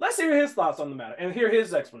 Let's hear his thoughts on the matter and hear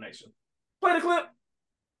his explanation. Play the clip.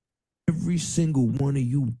 Every single one of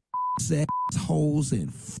you assholes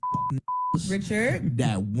and Richard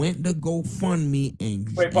that went to GoFundMe and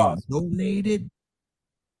donated.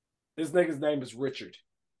 This nigga's name is Richard.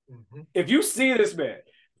 Mm-hmm. If you see this man,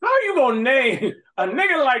 how are you gonna name a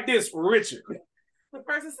nigga like this Richard? The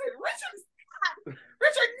person said,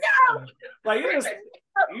 Richard, no! Like,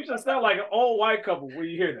 you just sound like an old white couple when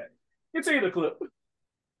you hear that. Continue the clip.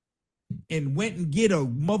 And went and get a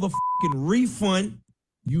motherfucking refund.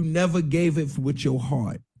 You never gave it with your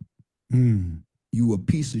heart. You a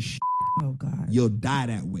piece of shit. Oh, God. You'll die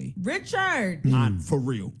that way. Richard! For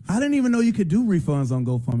real. I didn't even know you could do refunds on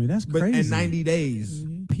GoFundMe. That's crazy. But in 90 days,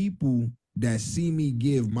 people that see me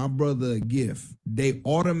give my brother a gift, they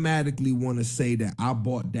automatically want to say that I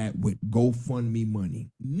bought that with GoFundMe money.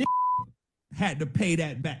 Nigga had to pay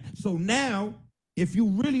that back. So now, if you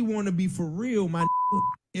really want to be for real, my nigga,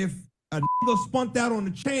 if a nigga spunked out on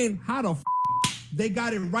the chain, how the f they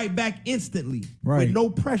got it right back instantly Right. with no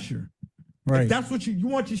pressure. Right. If that's what you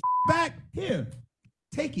want your back, here,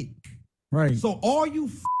 take it. Right. So all you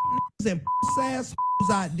niggas and ass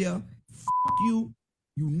out there, you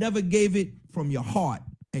never gave it from your heart,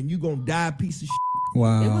 and you gonna die a piece of shit.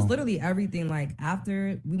 Wow. It was literally everything. Like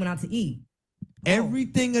after we went out to eat,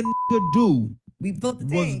 Everything a nigga do we built the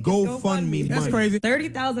was thing. GoFundMe. That's money. crazy.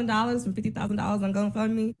 $30,000 from $50,000 on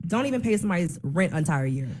GoFundMe. Don't even pay somebody's rent entire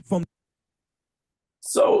year.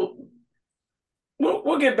 So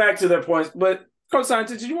we'll get back to their points, but Coach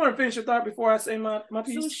Scientist, did you want to finish your thought before I say my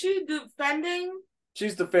piece? So she defending?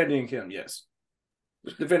 She's defending him, yes.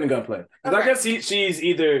 Defending Gunplay. Because I Okay. guess she's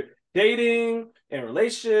either dating, in a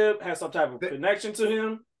relationship, has some type of connection to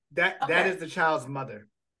him. That Okay. is the child's mother.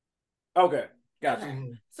 Okay, gotcha.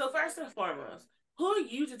 Okay. So first and foremost, who are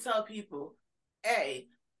you to tell people, A,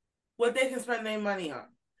 what they can spend their money on?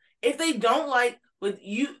 If they don't like what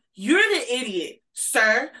you're the idiot,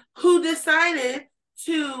 sir, who decided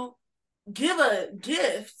to give a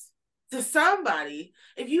gift to somebody.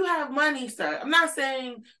 If you have money, sir, I'm not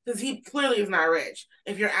saying, because he clearly is not rich,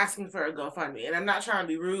 if you're asking for a GoFundMe, and I'm not trying to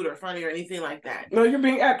be rude or funny or anything like that. No, you're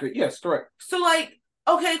being accurate. Yes, correct. So, like,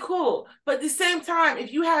 okay, cool. But at the same time,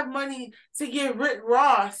 if you have money to give Rick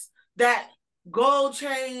Ross that gold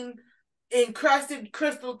chain encrusted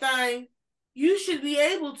crystal thing, you should be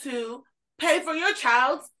able to pay for your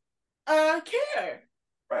child's care.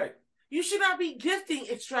 Right. You should not be gifting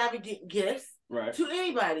extravagant gifts Right. to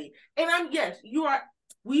anybody. And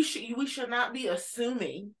we should not be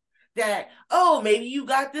assuming that, oh, maybe you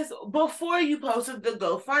got this before you posted the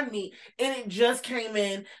GoFundMe and it just came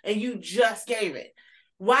in and you just gave it.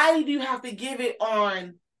 Why do you have to give it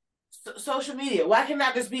on social media? Why can't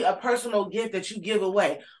that just be a personal gift that you give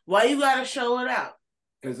away? Why you gotta show it out?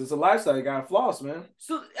 Because it's a lifestyle. You got to floss, man.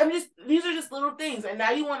 So these are just little things. And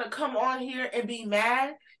now you want to come on here and be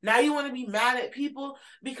mad. Now you want to be mad at people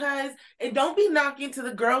because, and don't be knocking, to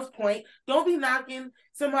the girl's point, don't be knocking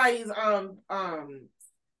somebody's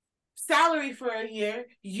salary for a year.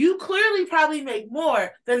 You clearly probably make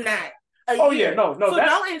more than that a year. Yeah, no. So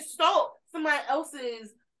don't insult somebody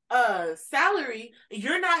else's salary.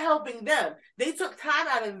 You're not helping them. They took time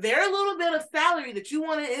out of their little bit of salary that you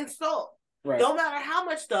want to insult. Right. No matter how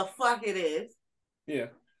much the fuck it is. Yeah.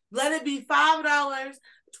 Let it be $5,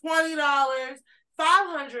 $20,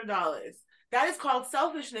 $500. That is called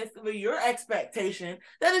selfishness with your expectation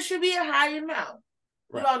that it should be a high amount.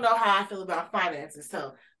 Right. You don't know how I feel about finances,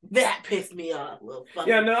 so that pissed me off. Little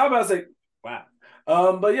fucking. Yeah, no, I'm about to say, wow.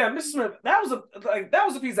 But yeah, Mr. Smith, that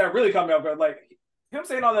was a piece that really caught me off guard. Like him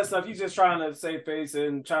saying all that stuff, he's just trying to save face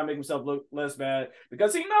and trying to make himself look less bad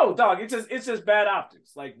because he knows, dog. It's just bad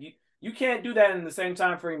optics. Like you can't do that in the same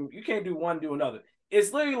time frame. You can't do one, do another.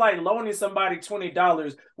 It's literally like loaning somebody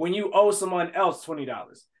 $20 when you owe someone else $20.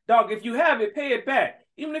 Dog, if you have it, pay it back.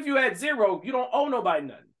 Even if you had zero, you don't owe nobody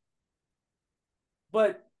nothing.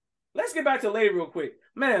 But let's get back to the lady real quick.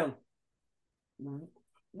 Ma'am,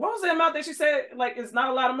 what was the amount that she said? Like, it's not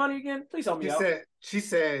a lot of money again? Please help me out. She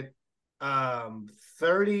said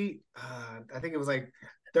 30, I think it was like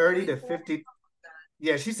 30 to 50.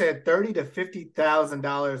 Yeah, she said $30,000 to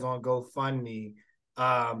 $50,000 on GoFundMe.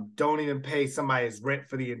 Don't even pay somebody's rent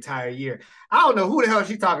for the entire year. I don't know who the hell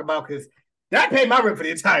she's talking about because that paid my rent for the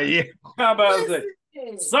entire year. How about to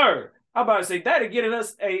say, sir? How about to say that'd get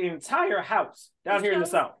us an entire house down here in the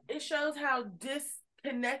South? It shows how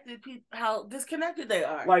disconnected they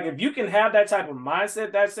are. Like if you can have that type of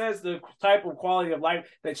mindset, that says the type of quality of life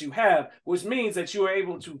that you have, which means that you are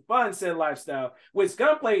able to fund said lifestyle. With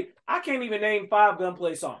Gunplay, I can't even name 5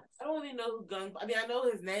 Gunplay songs. I don't even know who Gunplay. I mean, I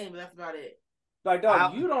know his name, but that's about it. Like,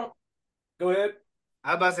 dog, you don't. Go ahead.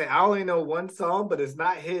 I was about to say, I only know one song, but it's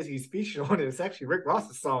not his. He's featured on it. It's actually Rick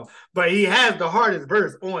Ross's song, but he has the hardest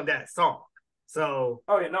verse on that song. So,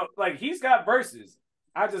 oh yeah, no, like he's got verses.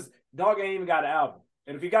 Dog ain't even got an album,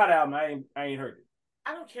 and if he got an album, I ain't heard it.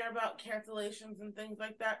 I don't care about cancellations and things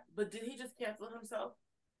like that, but did he just cancel himself?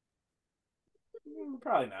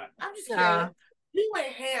 Probably not. I'm just kidding. He went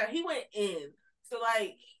ham. He went in. So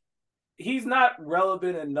like, he's not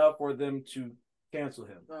relevant enough for them to cancel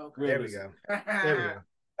him. Okay. There we go. There we go.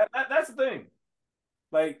 That's the thing.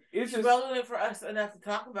 Like it's just relevant for us enough to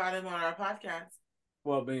talk about him on our podcast.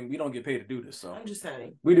 Well, I mean, we don't get paid to do this, so I'm just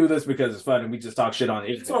saying we do this because it's fun and we just talk shit on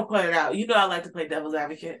it. Just want to point it out. You know, I like to play devil's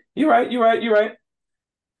advocate. You're right.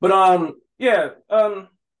 But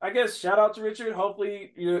I guess shout out to Richard.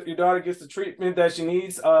 Hopefully your daughter gets the treatment that she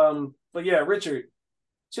needs. But yeah, Richard,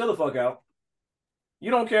 chill the fuck out.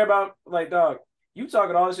 You don't care about, like, dog. You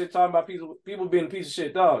talking all this shit, talking about people being a piece of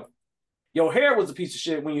shit, dog. Your hair was a piece of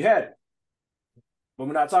shit when you had it. But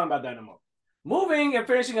we're not talking about that no more. Moving and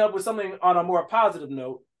finishing up with something on a more positive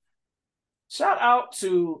note. Shout out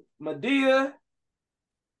to Madea,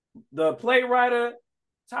 the playwright,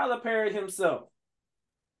 Tyler Perry himself.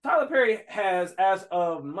 Tyler Perry has, as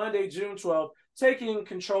of Monday, June 12th, taken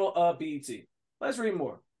control of BET. Let's read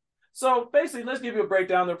more. So basically, let's give you a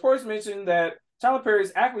breakdown. The reports mentioned that Tyler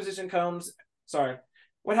Perry's acquisition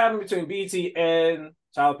what happened between BET and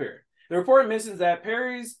Tyler Perry? The report mentions that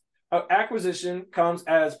Perry's acquisition comes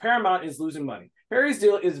as Paramount is losing money. Perry's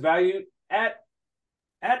deal is valued at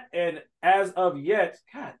and as of yet,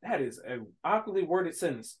 God, that is an awkwardly worded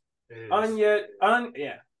sentence. Of yet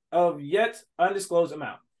undisclosed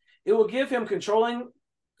amount. It will give him control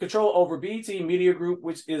over BET Media Group,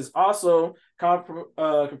 which is also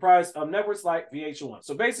comprised of networks like VH1.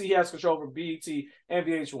 So basically, he has control over BET and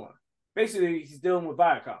VH1. Basically, he's dealing with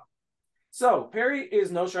Viacom. So Perry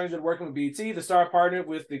is no stranger to working with BET. The star partnered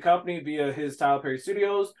with the company via his Tyler Perry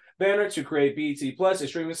Studios banner to create BET Plus, a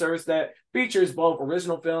streaming service that features both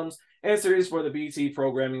original films and series for the BET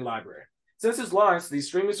programming library. Since its launch, the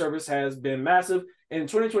streaming service has been massive. In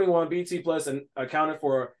 2021, BET Plus accounted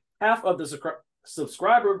for half of the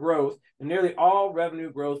subscriber growth and nearly all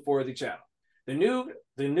revenue growth for the channel. The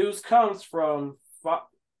news comes from what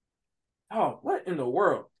in the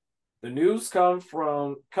world? The news comes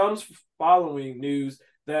following news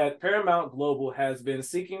that Paramount Global has been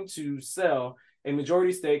seeking to sell a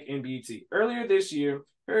majority stake in BET. Earlier this year,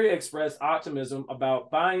 Perry expressed optimism about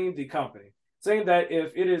buying the company, saying that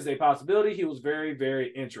if it is a possibility, he was very,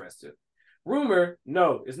 very interested. Rumor?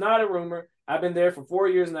 No, it's not a rumor. I've been there for 4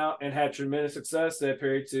 years now and had tremendous success, said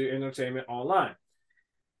Perry to Entertainment Online.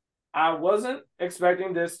 I wasn't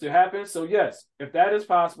expecting this to happen, so yes, if that is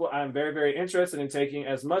possible, I'm very, very interested in taking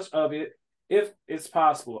as much of it. If it's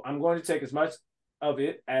possible, I'm going to take as much of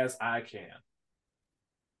it as I can.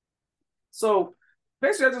 So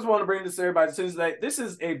basically, I just want to bring this to everybody's attention that this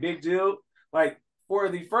is a big deal. Like, for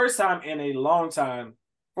the first time in a long time,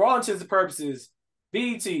 for all intents and purposes,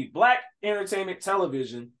 BET, Black Entertainment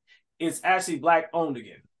Television, is actually Black owned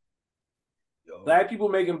again. Black people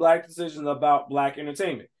making Black decisions about Black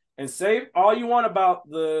entertainment. And say all you want about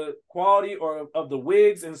the quality of the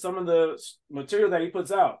wigs and some of the material that he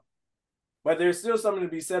puts out, but there's still something to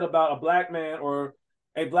be said about a Black man or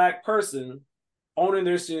a Black person owning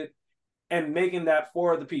their shit and making that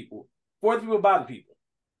for the people by the people.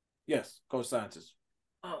 Yes, Coach Scientist.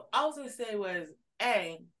 Oh, I was gonna say was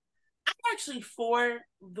I'm actually for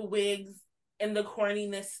the wigs and the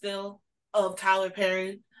corniness still of Tyler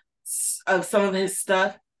Perry, of some of his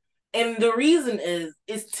stuff. And the reason is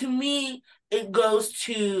to me, it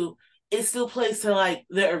still plays to like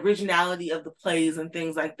the originality of the plays and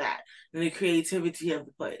things like that, and the creativity of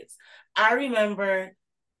the plays. I remember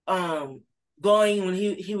going when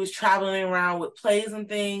he was traveling around with plays and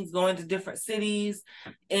things, going to different cities,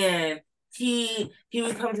 and he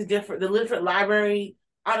would come to the different library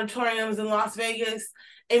auditoriums in Las Vegas,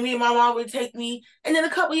 and me and my mom would take me, and then a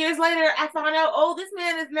couple years later I found out, oh, this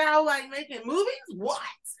man is now like making movies. What?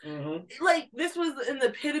 Mm-hmm. Like, this was in the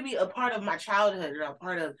epitome, a part of my childhood, and a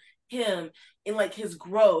part of him in like his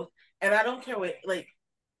growth. And I don't care what, like,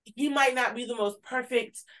 he might not be the most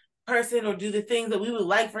perfect person or do the things that we would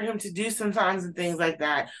like for him to do sometimes and things like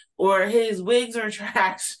that, or his wigs are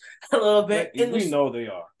trash a little bit. We know they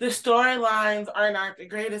are. The storylines are not the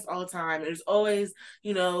greatest all the time. There's always,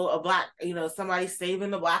 a Black, somebody saving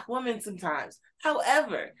the Black woman sometimes.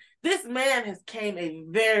 However, this man has came a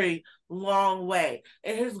very long way,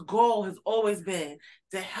 and his goal has always been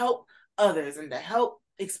to help others and to help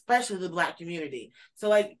especially the Black community. So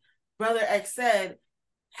like Brother X said,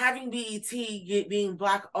 having BET being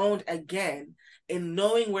Black owned again and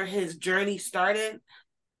knowing where his journey started,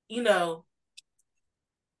 applause.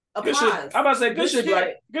 Good shit. I'm about to say good shit, Black.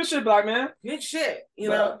 Good shit, Black man. Good shit.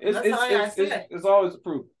 It's always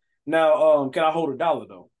approved. Now, can I hold $1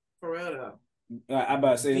 though? For real though. I'm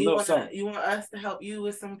about to say a little something. You want us to help you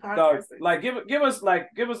with some podcasting? Like give us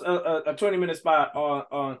a 20-minute spot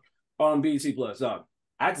on BET Plus. Dog.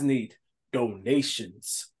 I just need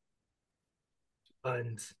donations.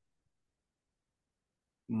 Funds.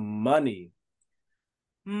 Money.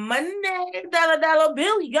 Dollar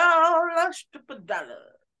bill, y'all. Stripper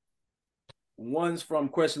dollar. Ones from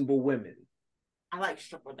questionable women. I like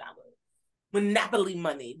stripper dollar. Monopoly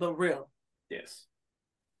money, but real. Yes.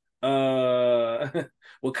 Wakandan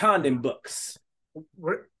books.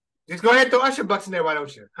 Just go ahead and throw Usher Bucks in there, why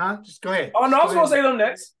don't you? Huh? Just go ahead. Oh, no, I was Go going to ahead. say them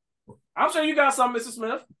next. I'm sure you got some, Mr.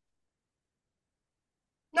 Smith.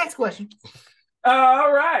 Next question.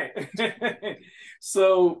 All right.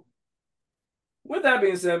 So, with that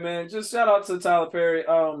being said, man, just shout out to Tyler Perry.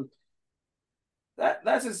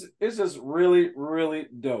 That's just it's just really, really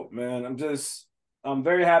dope, man. I'm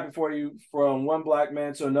very happy for you. From one black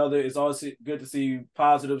man to another, it's always good to see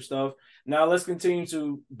positive stuff. Now let's continue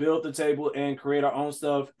to build the table and create our own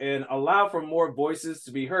stuff and allow for more voices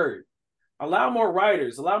to be heard. Allow more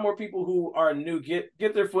writers, allow more people who are new get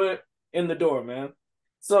their foot in the door, man.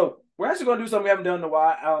 So we're actually going to do something we haven't done in a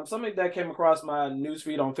while. Something that came across my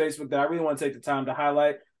newsfeed on Facebook that I really want to take the time to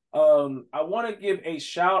highlight. I want to give a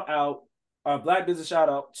shout out, a Black business shout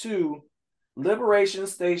out to Liberation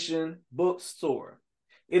Station Bookstore.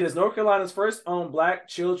 It is North Carolina's first owned Black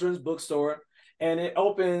children's bookstore, and it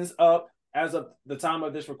opens up as of the time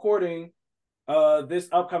of this recording, this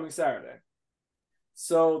upcoming Saturday.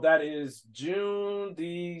 So that is June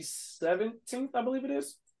the 17th, I believe it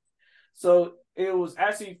is. So it was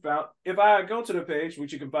actually found, if I go to the page,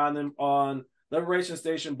 which you can find them on Liberation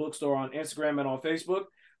Station Bookstore on Instagram and on Facebook,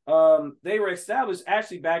 they were established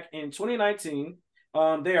actually back in 2019.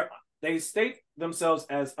 They state themselves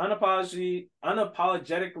as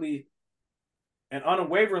unapologetically and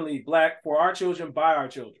unwaveringly Black for our children, by our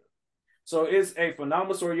children. So it's a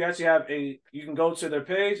phenomenal story. You actually you can go to their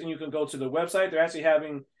page and you can go to the website. They're actually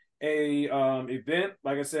having a event,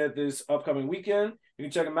 like I said, this upcoming weekend. You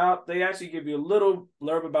can check them out. They actually give you a little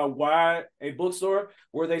blurb about why a bookstore,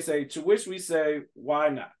 where they say, to which we say, why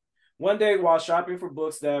not? One day, while shopping for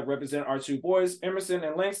books that represent our two boys, Emerson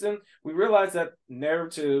and Langston, we realized that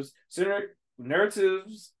narratives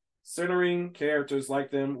centering characters like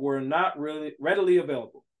them were not really readily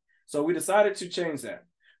available. So we decided to change that.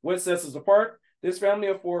 What sets us apart? This family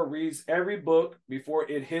of four reads every book before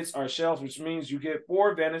it hits our shelves, which means you get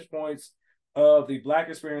 4 vantage points of the Black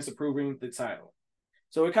experience approving the title.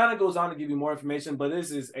 So it kind of goes on to give you more information, but this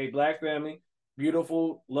is a Black family.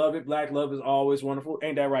 Beautiful, love it. Black love is always wonderful.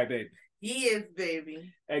 Ain't that right, baby? He is,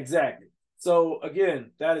 baby. Exactly. So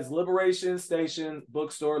again, that is Liberation Station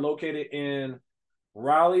Bookstore, located in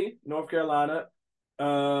Raleigh, North Carolina,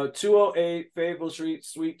 208 Fayetteville Street,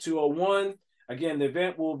 Suite 201. Again, the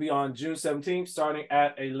event will be on June 17th, starting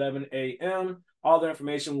at 11 a.m. All the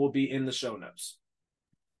information will be in the show notes.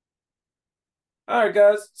 All right,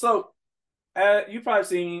 guys. So you've probably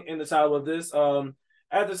seen in the title of this,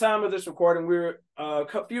 at the time of this recording, we're a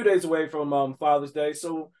few days away from Father's Day.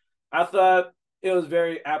 So I thought it was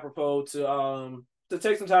very apropos to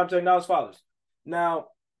take some time to acknowledge fathers. Now,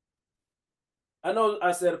 I know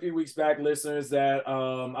I said a few weeks back, listeners, that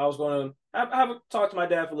I was going to have a talk to my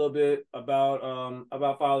dad for a little bit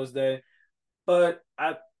about Father's Day, but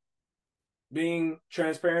being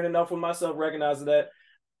transparent enough with myself, recognizing that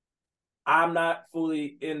I'm not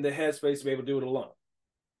fully in the headspace to be able to do it alone.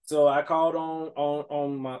 So I called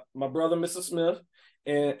on my brother, Mr. Smith,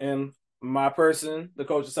 and my person, the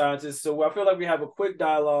culture scientist. So I feel like we have a quick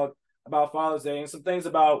dialogue about Father's Day and some things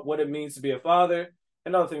about what it means to be a father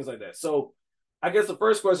and other things like that. So I guess the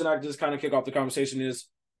first question I just kind of kick off the conversation is,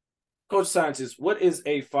 Coach Scientist, what is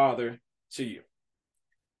a father to you?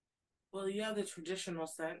 Well, you have the traditional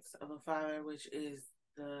sense of a father, which is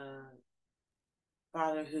the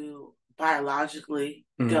father who biologically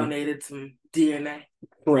donated some DNA.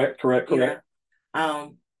 Correct. Yeah.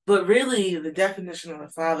 But really, the definition of a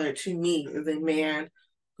father to me is a man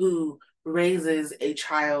who raises a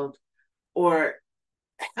child or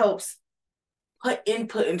helps put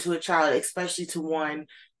input into a child, especially to one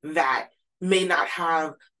that may not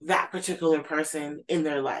have that particular person in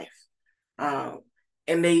their life.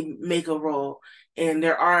 And they make a role. And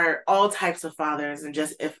there are all types of fathers. And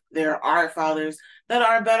just if there are fathers that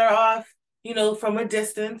are better off, from a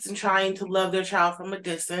distance and trying to love their child from a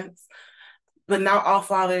distance. But not all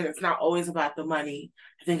fathers, it's not always about the money.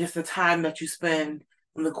 I think it's the time that you spend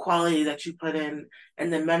and the quality that you put in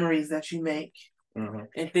and the memories that you make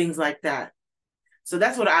and things like that. So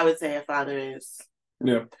that's what I would say a father is.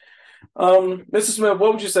 Yeah. Mr. Smith,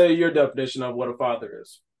 what would you say your definition of what a father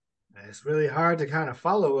is? It's really hard to kind of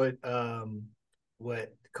follow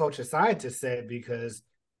what Culture Scientist said, because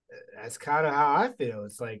that's kind of how I feel.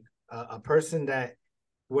 It's like a person that,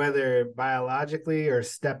 whether biologically or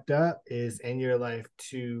stepped up, is in your life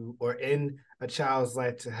or in a child's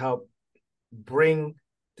life to help bring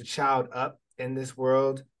the child up in this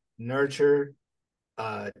world, nurture,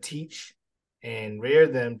 teach, and rear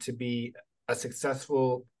them to be a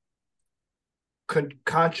successful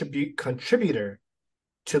contributor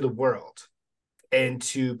to the world and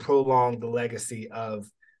to prolong the legacy of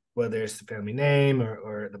whether it's the family name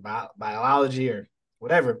or the biology or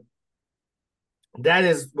whatever. That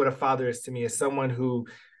is what a father is to me, is someone who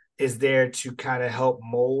is there to kind of help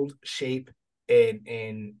mold, shape,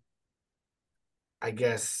 and I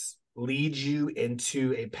guess lead you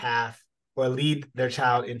into a path, or lead their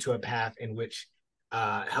child into a path in which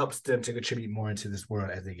helps them to contribute more into this world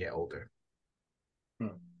as they get older.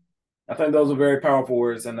 I think those are very powerful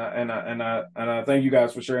words, and I thank you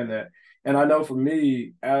guys for sharing that. And I know for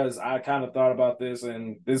me, as I kind of thought about this,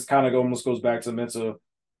 and this kind of almost goes back to mental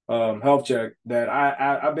health check, that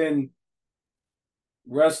I've been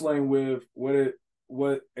wrestling with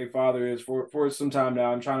what a father is for some time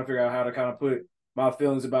now. I'm trying to figure out how to kind of put my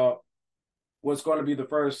feelings about what's going to be the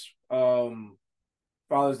first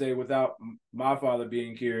Father's Day without my father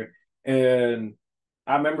being here. And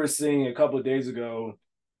I remember seeing a couple of days ago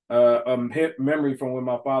a memory from when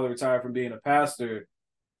my father retired from being a pastor.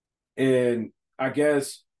 And I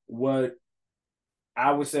guess what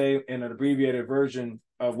I would say in an abbreviated version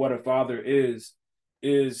of what a father is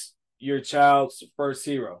your child's first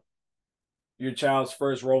hero, your child's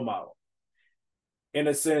first role model. In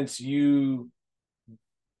a sense, you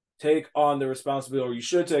take on the responsibility, or you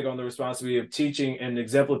should take on the responsibility of teaching and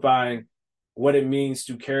exemplifying what it means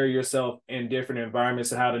to carry yourself in different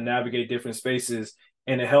environments and how to navigate different spaces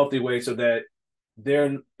in a healthy way so that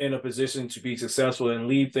they're in a position to be successful and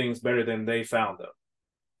leave things better than they found them.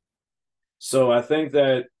 So I think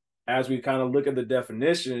that as we kind of look at the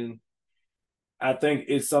definition, I think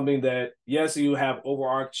it's something that, yes, you have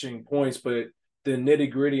overarching points, but the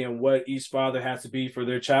nitty gritty and what each father has to be for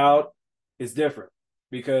their child is different.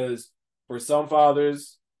 Because for some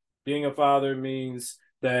fathers, being a father means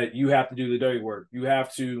that you have to do the dirty work. You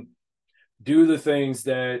have to do the things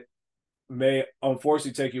that may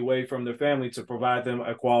unfortunately take you away from their family to provide them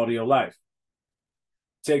a quality of life.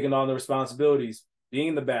 Taking on the responsibilities,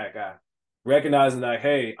 being the bad guy, recognizing that,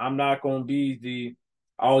 hey, I'm not going to be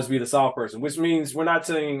always be the soft person, which means we're not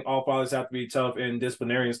saying all fathers have to be tough and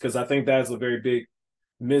disciplinarians, because I think that's a very big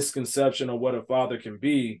misconception of what a father can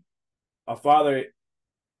be. A father,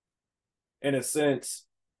 in a sense,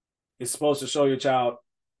 is supposed to show your child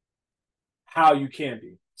how you can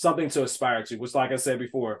be, something to aspire to, which, like I said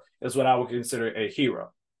before, is what I would consider a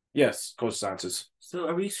hero. Yes, Coach Santos. So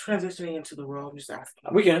are we transitioning into the role? I'm just asking.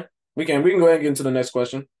 We can go ahead and get into the next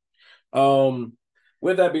question.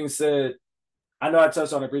 With that being said, I know I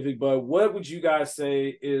touched on it briefly, but what would you guys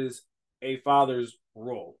say is a father's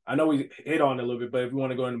role? I know we hit on it a little bit, but if you want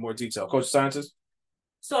to go into more detail, Coach Santos.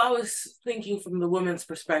 So I was thinking from the woman's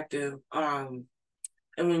perspective, and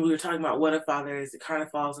when we were talking about what a father is, it kind of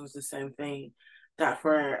falls into the same thing, that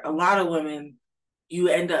for a lot of women, you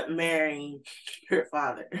end up marrying your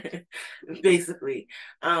father, basically.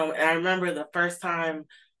 And I remember the first time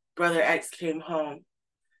Brother X came home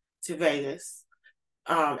to Vegas.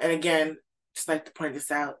 And again, just like to point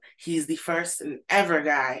this out, he's the first and ever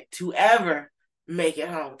guy to ever make it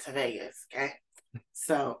home to Vegas, okay?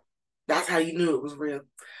 So that's how you knew it was real.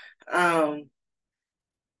 I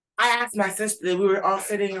asked my sister, we were all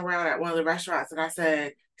sitting around at one of the restaurants, and I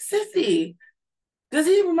said, Sissy, does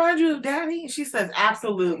he remind you of Daddy? And she says,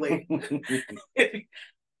 absolutely.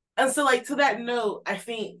 And so, like, to that note, I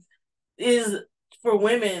think is for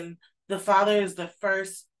women, the father is the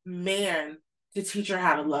first man to teach her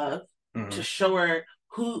how to love, to show her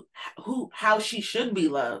how she should be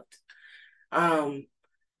loved. And,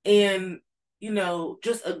 you know,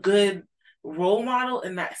 just a good role model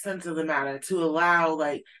in that sense of the matter, to allow,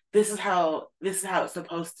 like, this is how it's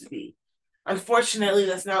supposed to be. Unfortunately,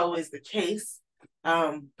 that's not always the case.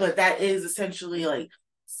 But that is essentially, like,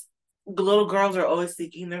 little girls are always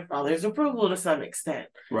seeking their father's approval to some extent,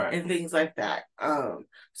 right, and things like that.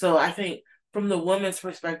 So I think from the woman's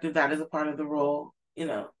perspective, that is a part of the role, you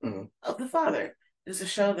know, of the father, is to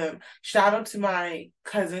show them. Shout out to my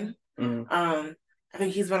cousin. I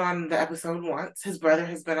think he's been on the episode once. His brother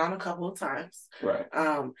has been on a couple of times. Right.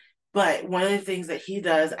 But one of the things that he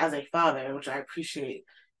does as a father, which I appreciate,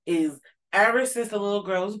 is ever since the little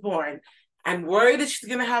girl was born, I'm worried that she's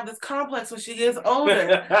going to have this complex when she gets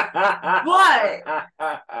older. But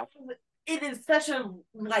it is such a,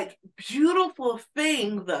 like, beautiful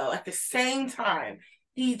thing, though, at the same time.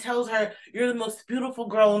 He tells her, you're the most beautiful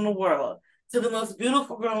girl in the world, to the most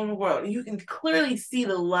beautiful girl in the world. And you can clearly see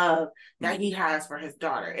the love that he has for his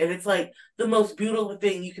daughter. And it's, like, the most beautiful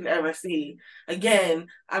thing you can ever see. Again,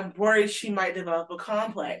 I'm worried she might develop a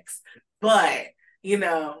complex. But, you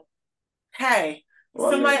know, hey,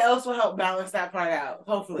 somebody else will help balance that part out,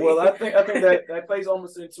 hopefully. Well, I think that plays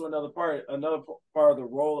almost into another part. Another part of the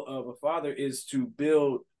role of a father is to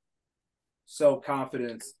build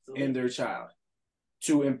self-confidence in their child.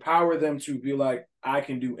 to empower them to be like, I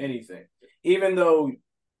can do anything. Even though,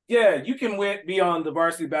 yeah, you can be on the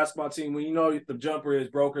varsity basketball team when you know the jumper is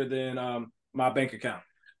broker than my bank account.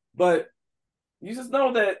 But you just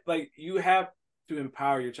know that, like, you have to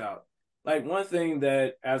empower your child. Like, one thing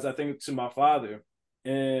that, as I think to my father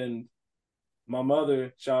and my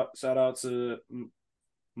mother, shout out to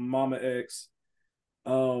Mama X,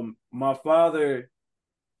 my father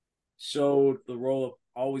showed the role of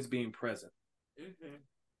always being present. Mm-hmm.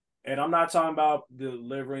 And I'm not talking about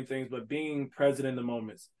delivering things, but being present in the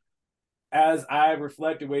moments. As I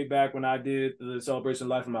reflected way back when I did the celebration of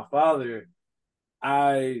life of my father,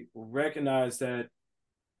 I recognized that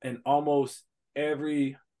in almost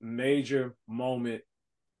every major moment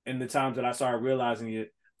in the times that I started realizing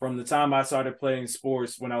it, from the time I started playing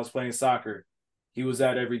sports when I was playing soccer, he was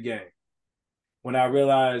at every game. When I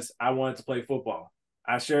realized I wanted to play football,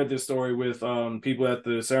 I shared this story with people at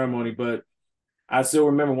the ceremony, but I still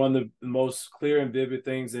remember one of the most clear and vivid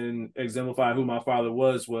things and exemplify who my father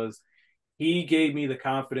was he gave me the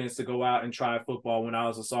confidence to go out and try football when I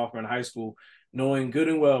was a sophomore in high school, knowing good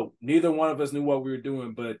and well, neither one of us knew what we were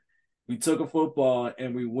doing, but we took a football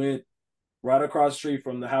and we went right across the street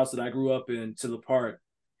from the house that I grew up in to the park.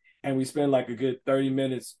 And we spent like a good 30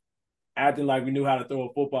 minutes acting like we knew how to throw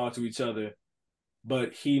a football to each other.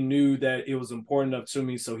 But he knew that it was important enough to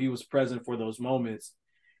me, so he was present for those moments.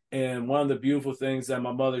 And one of the beautiful things that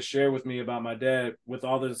my mother shared with me about my dad, with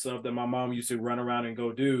all the stuff that my mom used to run around and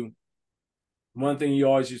go do, one thing he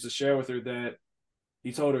always used to share with her, that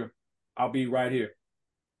he told her, I'll be right here.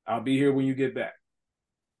 I'll be here when you get back.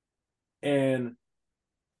 And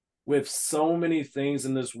with so many things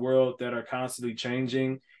in this world that are constantly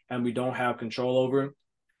changing and we don't have control over,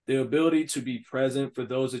 the ability to be present for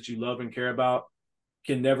those that you love and care about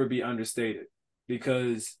can never be understated.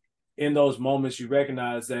 Because in those moments, you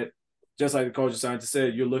recognize that, just like the culture scientist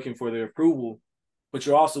said, you're looking for their approval, but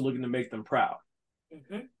you're also looking to make them proud.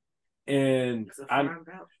 Mm-hmm. And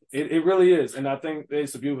it really is. And I think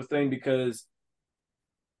it's a beautiful thing, because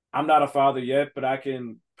I'm not a father yet, but I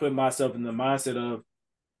can put myself in the mindset of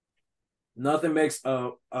nothing makes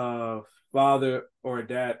a father or a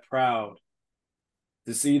dad proud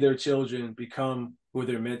to see their children become who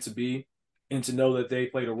they're meant to be and to know that they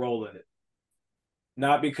played a role in it.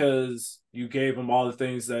 Not because you gave them all the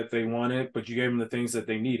things that they wanted, but you gave them the things that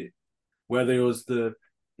they needed. Whether it was the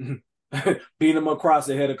beating them across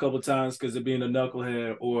the head a couple of times because of being a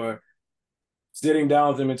knucklehead, or sitting down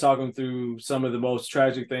with them and talking through some of the most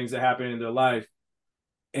tragic things that happened in their life.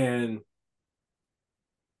 And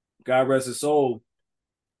God rest his soul,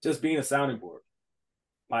 just being a sounding board.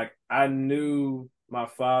 Like, I knew my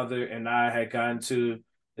father and I had gotten to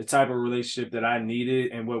the type of relationship that I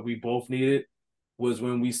needed, and what we both needed was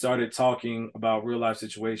when we started talking about real life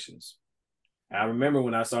situations. And I remember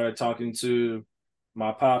when I started talking to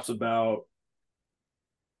my pops about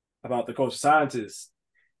the culture scientist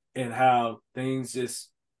and how things just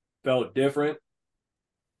felt different,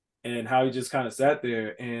 and how he just kind of sat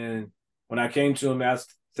there. And when I came to him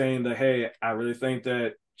saying that, hey, I really think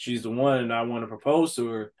that she's the one and I want to propose to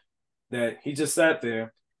her, that he just sat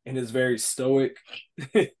there in his very stoic,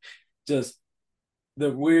 just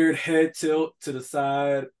the weird head tilt to the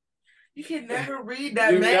side. You can never read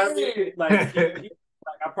that man. Like,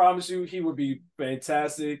 I promise you, he would be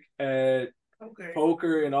fantastic at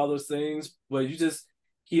poker and all those things. But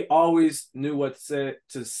he always knew what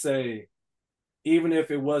to say, even if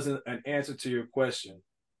it wasn't an answer to your question.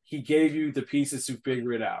 He gave you the pieces to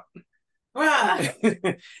figure it out. Right.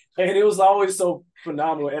 And it was always so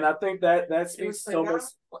phenomenal. And I think that speaks so much.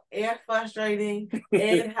 And frustrating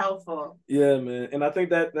and helpful. Yeah, man. And I think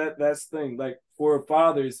that's the thing. Like, for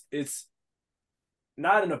fathers, it's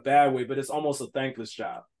not in a bad way, but it's almost a thankless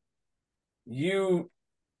job.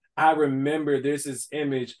 I remember there's this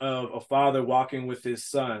image of a father walking with his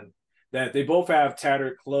son, that they both have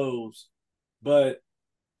tattered clothes, but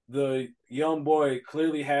the young boy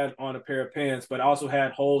clearly had on a pair of pants, but also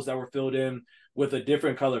had holes that were filled in with a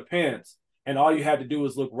different color pants. And all you had to do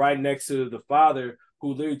was look right next to the father,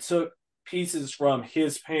 who literally took pieces from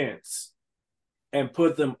his pants and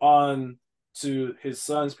put them on to his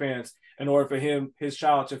son's pants in order for his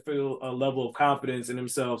child to feel a level of confidence in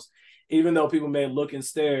themselves. Even though people may look and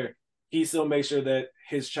stare, he still made sure that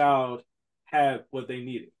his child had what they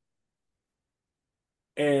needed.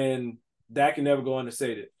 And that can never go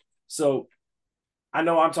understated. So I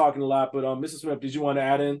know I'm talking a lot, but Mrs. Smith, did you want to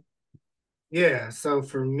add in? Yeah, so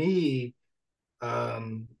for me,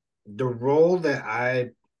 the role that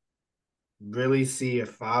I really see a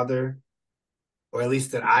father, or at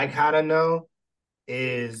least that I kind of know,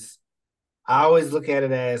 is I always look at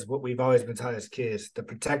it as what we've always been taught as kids: the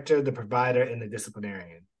protector, the provider, and the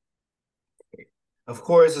disciplinarian. Of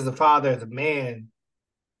course, as a father, as a man,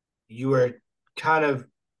 you are kind of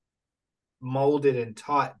molded and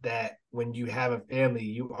taught that when you have a family,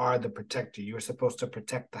 you are the protector. You are supposed to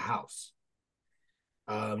protect the house.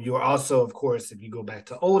 You are also, of course, if you go back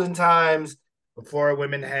to olden times, before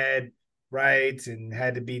women had rights and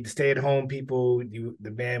had to be the stay-at-home people,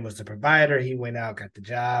 the man was the provider. He went out, got the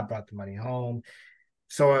job, brought the money home,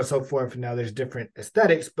 so on and so forth. Now there's different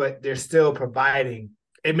aesthetics, but they're still providing.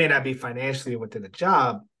 It may not be financially within the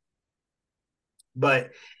job,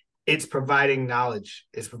 but it's providing knowledge,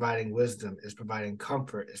 it's providing wisdom, it's providing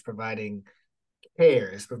comfort, it's providing care,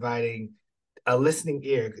 it's providing a listening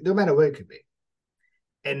ear, no matter what it could be.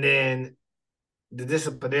 And then the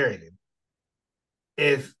disciplinarian.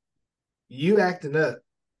 If you acting up,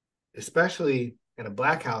 especially in a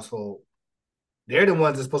Black household, they're the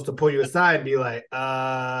ones that's supposed to pull you aside and be like,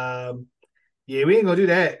 yeah, we ain't gonna do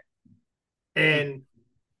that. And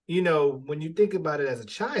you know, when you think about it as a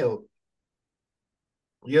child,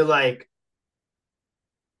 you're like,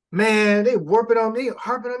 man, they warping on me,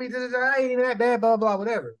 harping on me, I ain't even that bad, blah, blah,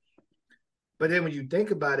 whatever. But then when you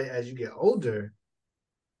think about it as you get older,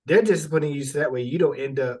 they're disciplining you so that way you don't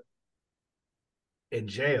end up in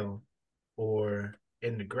jail or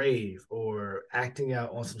in the grave or acting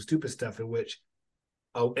out on some stupid stuff in which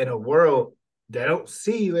in a world that don't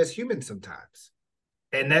see you as human sometimes.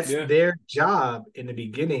 And that's their job in the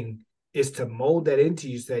beginning, is to mold that into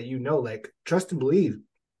you so that you know, like, trust and believe.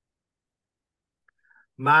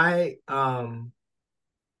 My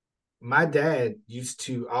dad used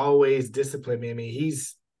to always discipline me. I mean,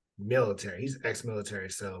 he's military, he's ex-military.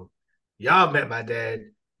 So y'all met my dad.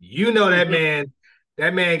 You know that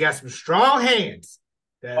man, got some strong hands.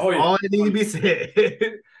 That's all that needs to be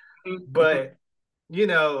said. But you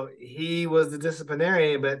know, he was the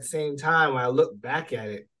disciplinarian, but at the same time, when I look back at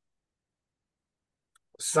it,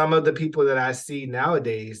 some of the people that I see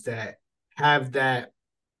nowadays that have that,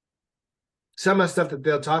 some of the stuff that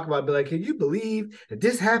they'll talk about, be like, can you believe that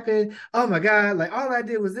this happened? Oh my God, like all I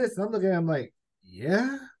did was this. And I'm looking at him like,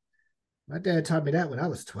 yeah, my dad taught me that when I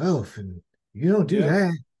was 12, and you don't do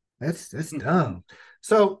that. That's dumb.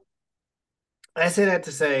 So I say that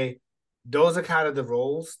to say, those are kind of the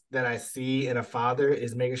roles that I see in a father,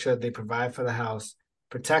 is making sure that they provide for the house,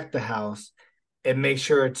 protect the house, and make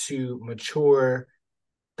sure to mature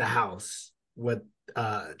the house with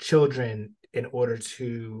children in order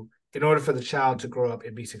for the child to grow up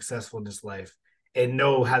and be successful in this life and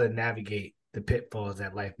know how to navigate the pitfalls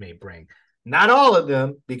that life may bring. Not all of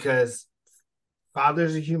them, because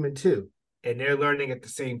fathers are human too, and they're learning at the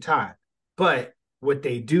same time. But what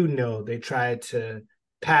they do know, they try to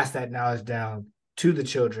pass that knowledge down to the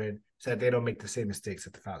children so that they don't make the same mistakes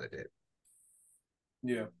that the father did.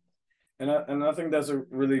 Yeah. And I think that's a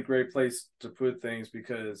really great place to put things,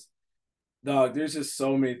 because dog, there's just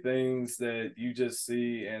so many things that you just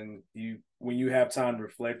see, and when you have time to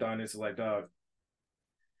reflect on it, it's like, dog,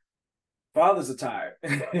 fathers are tired.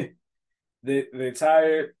 They're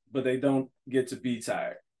tired, but they don't get to be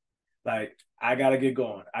tired. Like, I gotta get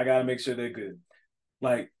going. I gotta make sure they're good.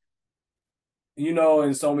 Like, you know,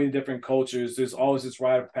 in so many different cultures, there's always this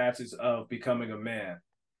rite of passage of becoming a man.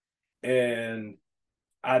 And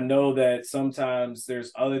I know that sometimes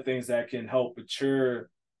there's other things that can help mature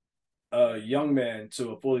a young man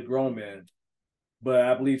to a fully grown man. But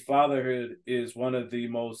I believe fatherhood is one of the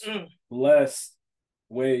most blessed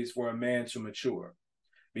ways for a man to mature,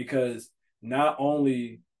 because not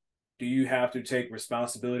only do you have to take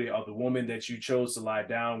responsibility of the woman that you chose to lie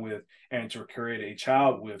down with and to create a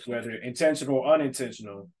child with, whether intentional or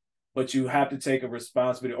unintentional, but you have to take a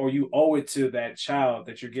responsibility, or you owe it to that child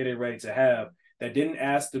that you're getting ready to have, that didn't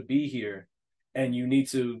ask to be here, and you need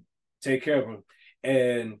to take care of them.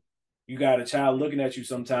 And you got a child looking at you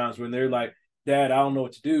sometimes when they're like, Dad, I don't know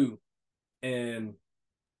what to do. And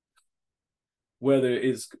whether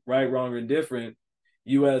it's right, wrong, or indifferent,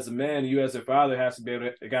 you as a man, you as a father has to be able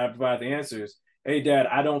to gotta provide the answers. Hey, Dad,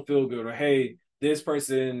 I don't feel good. Or, hey, this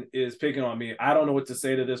person is picking on me. I don't know what to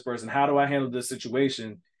say to this person. How do I handle this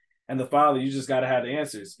situation? And the father, you just got to have the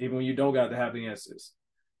answers, even when you don't got to have the answers,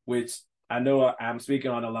 which I know I'm speaking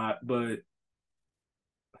on a lot, but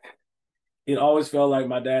it always felt like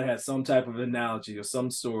my dad had some type of analogy or some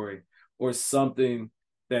story or something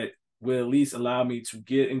that will at least allow me to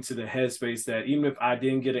get into the headspace that even if I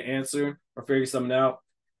didn't get an answer or figure something out,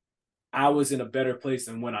 I was in a better place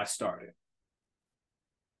than when I started.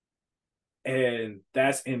 And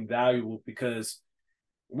that's invaluable, because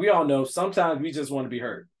we all know sometimes we just want to be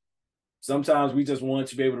heard. Sometimes we just want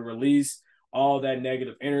to be able to release, all that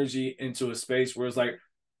negative energy into a space where it's like,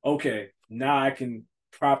 okay, now I can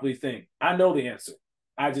properly think. I know the answer.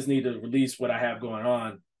 I just need to release what I have going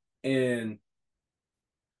on. And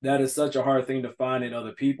that is such a hard thing to find in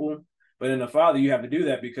other people. But in a father, you have to do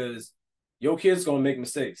that because your kid's going to make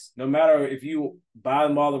mistakes. No matter if you buy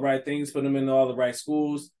them all the right things, put them in all the right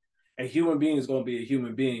schools, a human being is going to be a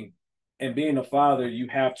human being. And being a father, you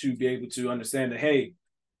have to be able to understand that, hey,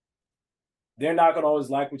 they're not going to always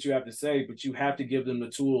like what you have to say, but you have to give them the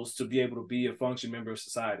tools to be able to be a functioning member of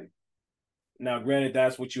society. Now, granted,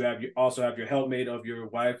 that's what you have. You also have your helpmate of your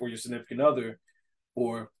wife or your significant other,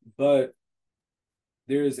 but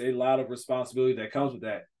there is a lot of responsibility that comes with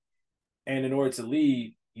that. And in order to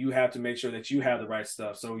lead, you have to make sure that you have the right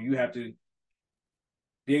stuff. So you have to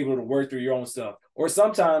be able to work through your own stuff. Or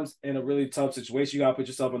sometimes in a really tough situation, you got to put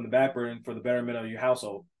yourself on the back burner for the betterment of your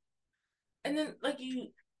household. And then,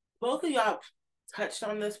 both of y'all touched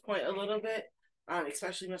on this point a little bit,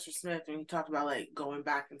 especially Mr. Smith, when he talked about going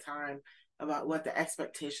back in time about what the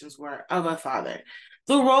expectations were of a father.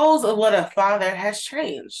 The roles of what a father has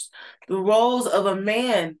changed. The roles of a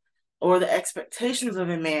man or the expectations of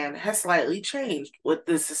a man has slightly changed with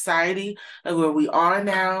the society of where we are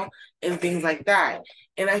now and things like that.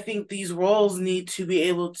 And I think these roles need to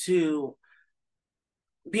the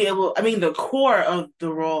core of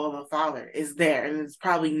the role of a father is there and it's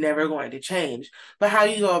probably never going to change. But how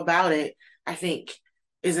you go about it, I think,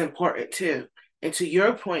 is important too. And to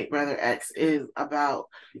your point, Brother X, is about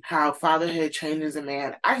how fatherhood changes a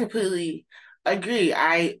man. I completely agree.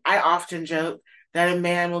 I often joke that a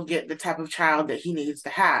man will get the type of child that he needs to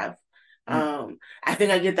have. I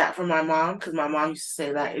think I get that from my mom because my mom used to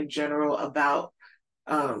say that in general about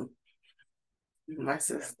my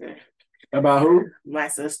sister. About who? My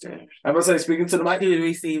sister. I was say, speaking to the mic. She would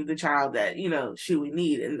receive the child that, she would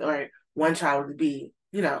need, or one child would be,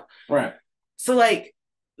 Right. So,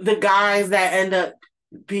 the guys that end up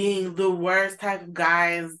being the worst type of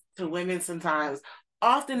guys to women sometimes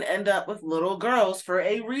often end up with little girls for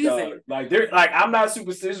a reason. I'm not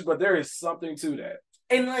superstitious, but there is something to that.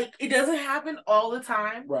 And, it doesn't happen all the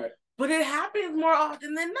time. Right. But it happens more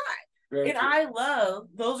often than not. Very true.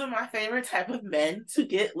 Those are my favorite type of men to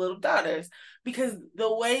get little daughters because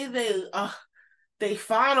the way they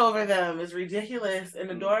fawn over them is ridiculous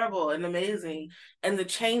and adorable and amazing. And the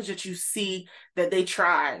change that you see that they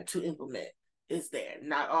try to implement is there.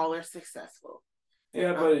 Not all are successful.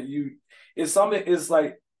 Yeah, but it's something, it's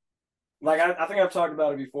I think I've talked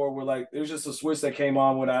about it before where there's just a switch that came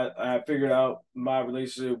on when I figured out my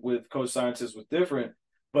relationship with Coach Scientist was different.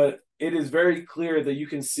 But it is very clear that you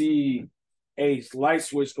can see a light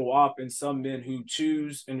switch go off in some men who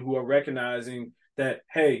choose and who are recognizing that,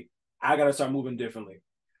 hey, I got to start moving differently.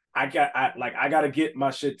 I got to get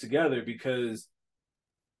my shit together because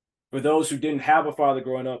for those who didn't have a father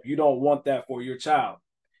growing up, you don't want that for your child.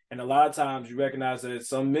 And a lot of times you recognize that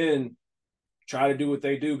some men try to do what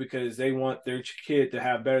they do because they want their kid to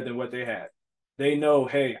have better than what they had. They know,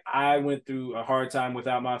 hey, I went through a hard time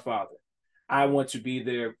without my father. I want to be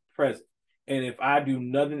there present. And if I do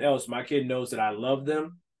nothing else, my kid knows that I love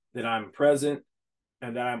them, that I'm present,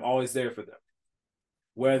 and that I'm always there for them.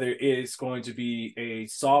 Whether it's going to be a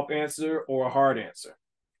soft answer or a hard answer.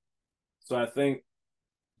 So I think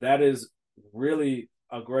that is really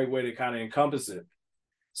a great way to kind of encompass it.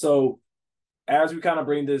 So as we kind of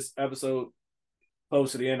bring this episode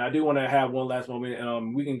close to the end, I do want to have one last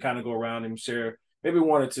moment. We can kind of go around and share maybe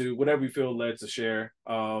one or two, whatever you feel led to share.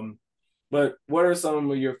 But what are some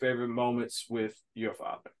of your favorite moments with your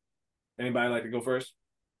father? Anybody like to go first?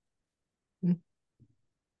 Okay,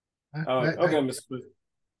 Mr. Smith.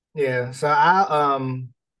 Yeah, so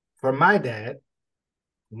for my dad,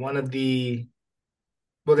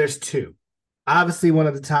 there's two. Obviously, one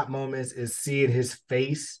of the top moments is seeing his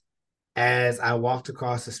face as I walked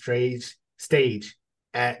across the stage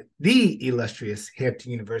at the illustrious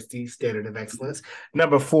Hampton University Standard of Excellence,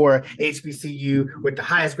 number 4 HBCU with the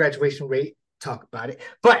highest graduation rate. Talk about it.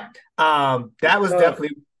 But that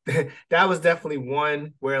was definitely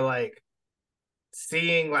one where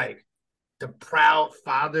seeing the proud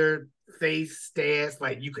father face stance,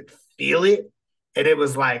 you could feel it. And it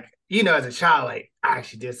was as a child, I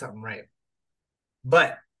actually did something right.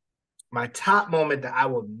 But my top moment that I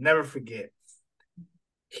will never forget,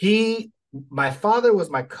 my father was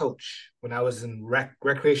my coach when I was in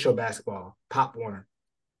recreational basketball, Pop Warner.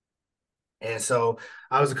 And so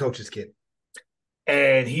I was a coach's kid.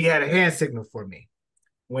 And he had a hand signal for me.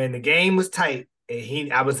 When the game was tight,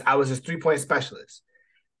 and I was his 3-point specialist.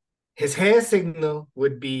 His hand signal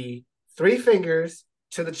would be 3 fingers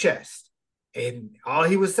to the chest. And all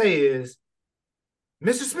he would say is,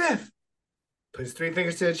 Mr. Smith, Put his 3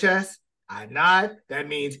 fingers to the chest. I nod. That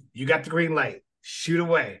means you got the green light. Shoot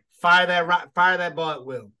away. Fire that ball at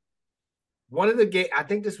will. One of the game, I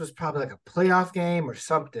think this was probably like a playoff game or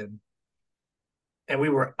something, and we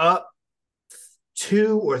were up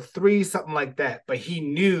 2 or 3, something like that. But he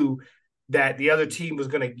knew that the other team was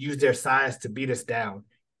going to use their size to beat us down,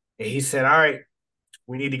 and he said, "All right,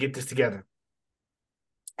 we need to get this together."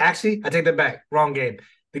 Actually, I take that back. Wrong game.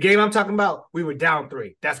 The game I'm talking about, we were down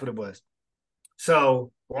 3. That's what it was.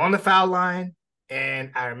 So we're on the foul line,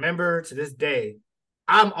 and I remember to this day,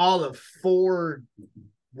 I'm all of 4'10",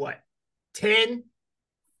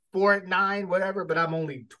 4'9", whatever, but I'm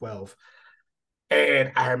only 12.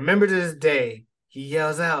 And I remember to this day, he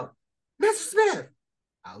yells out, "Mr. Smith."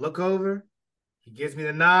 I look over, he gives me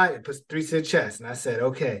the nod and puts 3 to the chest. And I said,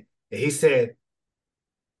 "Okay." And he said,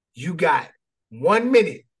 "You got 1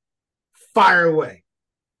 minute. Fire away."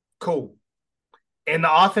 Cool. In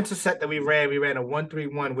the offensive set that we ran a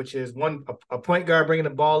 1-3-1, which is a point guard bringing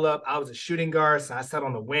the ball up. I was a shooting guard, so I sat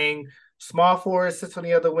on the wing. Small forward sits on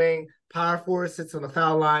the other wing. Power forward sits on the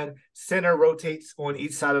foul line. Center rotates on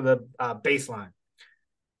each side of the baseline.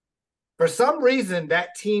 For some reason,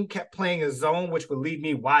 that team kept playing a zone, which would leave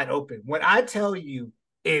me wide open. When I tell you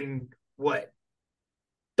in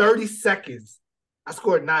 30 seconds, I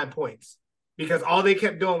scored 9 points because all they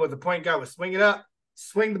kept doing was the point guard would swing it up,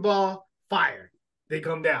 swing the ball, fire. They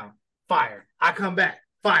come down, fire. I come back,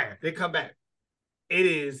 fire. They come back. It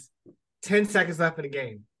is 10 seconds left in the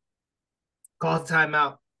game. Calls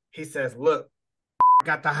timeout. He says, "Look,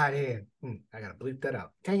 got the hot hand." I got to bleep that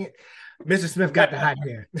out. Dang it. Mr. Smith got the hot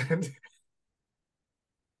hand.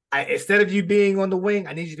 Instead of you being on the wing,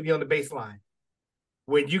 I need you to be on the baseline.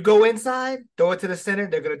 When you go inside, throw it to the center.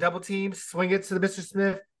 They're going to double team, swing it to the Mr.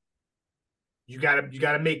 Smith. You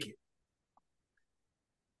gotta make it.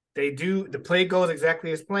 They do. The play goes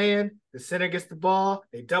exactly as planned. The center gets the ball.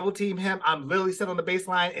 They double team him. I'm literally set on the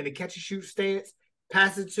baseline in the catch and shoot stance.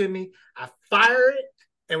 Pass it to me. I fire it.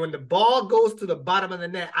 And when the ball goes to the bottom of the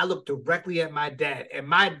net, I look directly at my dad. And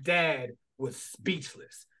my dad was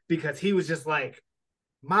speechless because he was just like,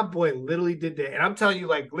 my boy literally did that. And I'm telling you,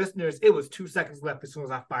 like, listeners, it was 2 seconds left as soon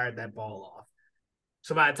as I fired that ball off.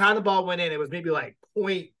 So by the time the ball went in, it was maybe like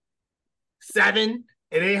 0.7.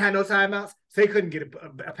 And they had no timeouts, so they couldn't get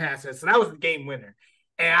a pass. So that was the game winner.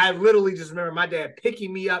 And I literally just remember my dad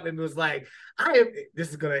picking me up and was like, this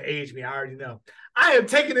is going to age me, I already know. I am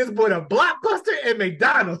taking this boy to Blockbuster and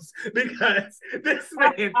McDonald's because this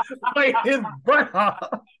man played his butt off.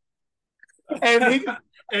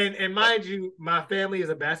 And mind you, my family is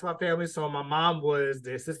a basketball family, so my mom was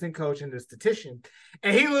the assistant coach and the statistician.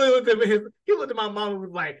 And he looked at my mom and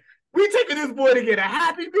was like, "We taking this boy to get a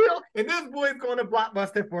Happy Meal, and this boy's going to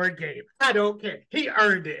Blockbuster for a game. I don't care. He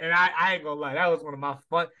earned it." And I ain't gonna lie, that was one of my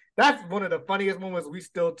fun. That's one of the funniest moments we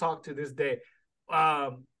still talk to this day.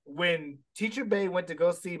 When Teacher Bay went to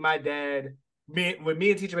go see my dad, when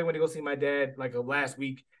me and Teacher Bay went to go see my dad like last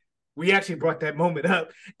week, we actually brought that moment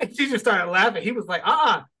up, and she just started laughing. He was like,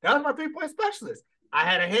 that was my 3-point specialist. I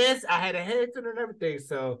had a hand to and everything.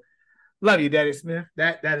 So love you, Daddy Smith.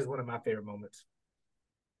 That is one of my favorite moments.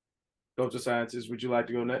 Culture Scientist, would you like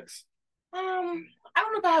to go next? I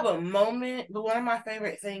don't know if I have a moment, but one of my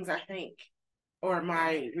favorite things I think, or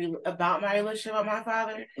about my relationship with my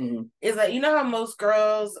father, is that, you know how most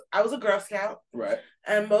girls, I was a Girl Scout, right?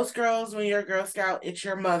 And most girls, when you're a Girl Scout, it's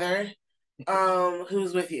your mother,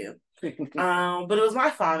 who's with you. But it was my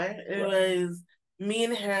father. It was me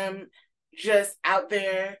and him just out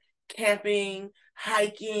there camping,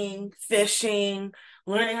 hiking, fishing,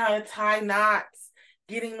 learning how to tie knots,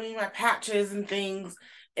 getting me my patches and things.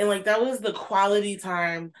 And like, that was the quality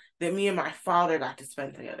time that me and my father got to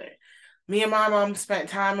spend together. Me and my mom spent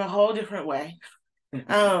time a whole different way.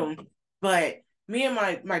 But me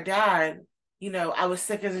and my dad, you know, I was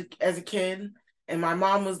sick as a kid, and my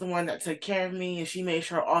mom was the one that took care of me, and she made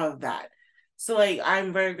sure all of that. So like,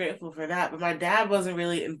 I'm very grateful for that. But my dad wasn't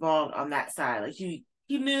really involved on that side. Like, he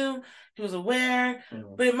knew, he was aware,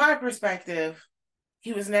 but in my perspective,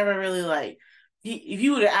 he was never really like, if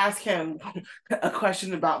you were to ask him a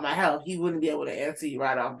question about my health, he wouldn't be able to answer you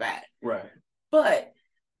right off bat. Right. But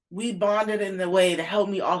we bonded in a way to help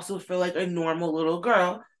me also feel like a normal little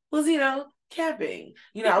girl was, you know, camping.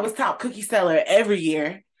 You know, I was top cookie seller every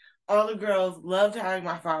year. All the girls loved having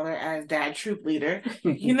my father as dad troop leader.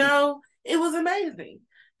 You know, it was amazing.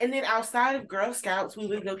 And then outside of Girl Scouts, we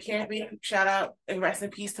would go camping. Shout out and rest in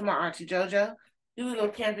peace to my Auntie JoJo. We would go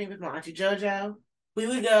camping with my Auntie JoJo. We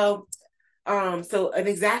would go, so an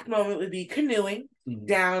exact moment would be canoeing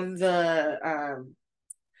down the,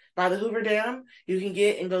 by the Hoover Dam. You can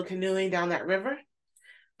get and go canoeing down that river.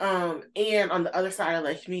 And on the other side of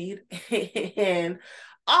Lake Mead. And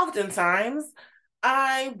oftentimes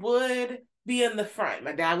I would be in the front.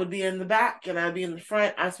 My dad would be in the back and I'd be in the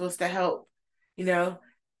front. I'm supposed to help,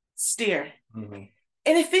 steer. Mm-hmm.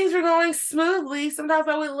 And if things were going smoothly, sometimes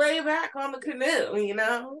I would lay back on the canoe,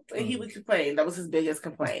 and he would complain. That was his biggest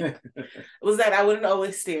complaint. Was that I wouldn't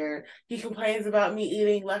always steer. He complains about me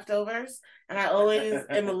eating leftovers, and I always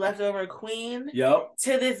am a leftover queen. Yep.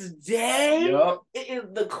 To this day, yep. It is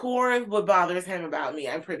the core of what bothers him about me.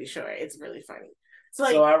 I'm pretty sure it's really funny.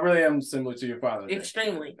 So I really am similar to your father.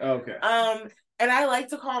 Extremely. Okay. And I like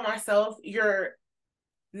to call myself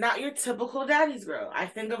not your typical daddy's girl. I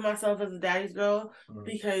think of myself as a daddy's girl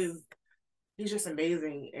because he's just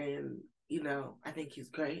amazing, and I think he's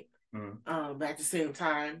great. But at the same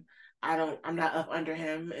time, I'm not up under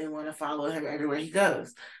him and want to follow him everywhere he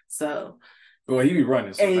goes. So, well, he be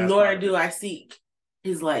running, so and nor do I seek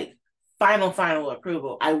his final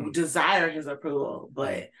approval. I desire his approval,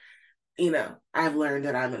 but I've learned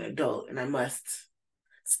that I'm an adult and I must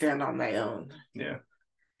stand on my own. Yeah,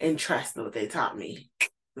 and trust what they taught me.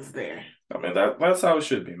 Is there. I mean, that's how it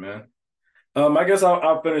should be, man. I guess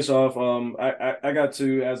I'll finish off. I got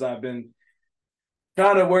to, as I've been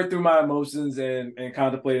kind of work through my emotions and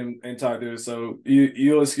contemplate and talk through it. So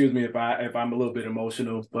you'll excuse me if I'm a little bit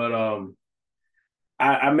emotional, but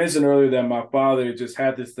I mentioned earlier that my father just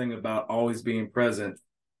had this thing about always being present.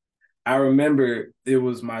 I remember it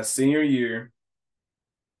was my senior year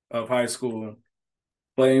of high school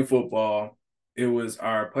playing football. It was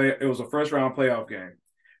a first round playoff game.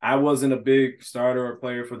 I wasn't a big starter or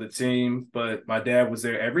player for the team, but my dad was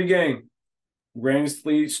there every game. Rain,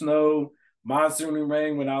 sleet, snow, monsoon and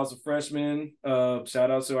rain when I was a freshman. Shout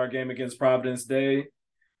out to our game against Providence Day.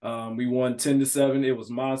 We won 10-7. It was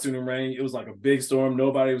monsoon and rain. It was like a big storm.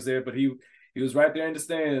 Nobody was there, but he was right there in the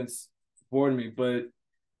stands supporting me. But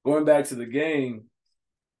going back to the game,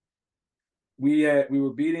 we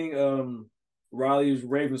were beating Raleigh's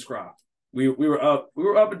Ravenscroft. We were up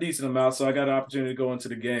a decent amount, so I got an opportunity to go into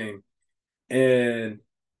the game, and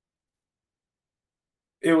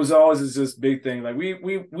it was always just big thing. Like we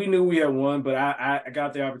knew we had won, but I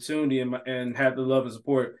got the opportunity and had the love and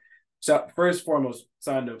support. First and foremost,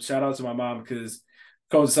 side note, shout out to my mom, because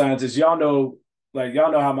Coach Scientist, y'all know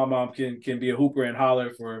how my mom can be a hooper and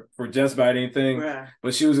holler for just about anything. Right.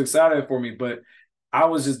 But she was excited for me. But I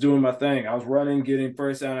was just doing my thing. I was running, getting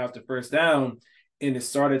first down after first down. And it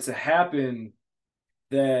started to happen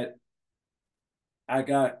that I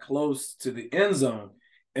got close to the end zone.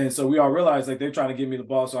 And so we all realized they're trying to give me the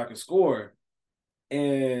ball so I could score.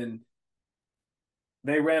 And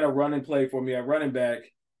they ran a running play for me at running back,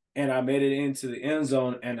 and I made it into the end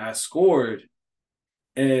zone and I scored.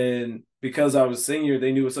 And because I was senior,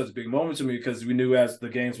 they knew it was such a big moment to me, because we knew as the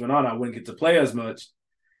games went on, I wouldn't get to play as much.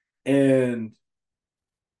 And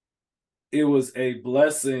it was a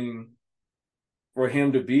blessing for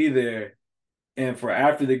him to be there. And for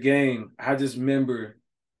after the game, I just remember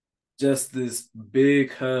just this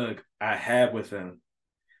big hug I had with him,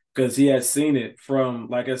 because he had seen it from,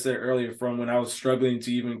 like I said earlier, from when I was struggling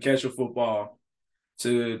to even catch a football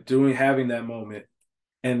to having that moment.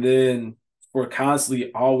 And then for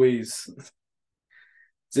constantly always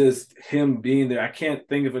just him being there. I can't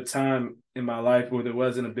think of a time in my life where there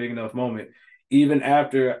wasn't a big enough moment. Even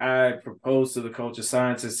after I proposed to the coach of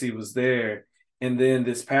scientists, he was there. And then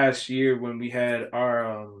this past year when we had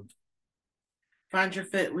our Find Our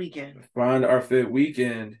Fit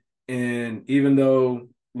weekend, and even though,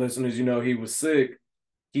 listeners, he was sick,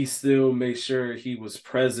 he still made sure he was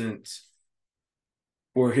present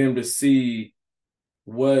for him to see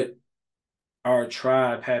what our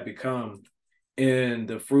tribe had become and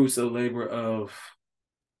the fruits of labor of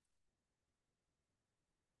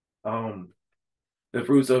the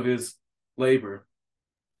fruits of his labor.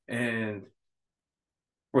 And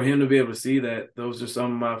for him to be able to see that, those are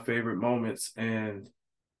some of my favorite moments. And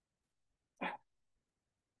I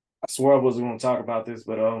swore I wasn't going to talk about this,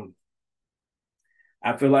 but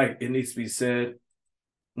I feel like it needs to be said.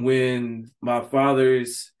 When my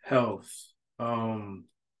father's health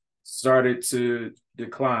started to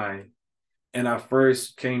decline, and I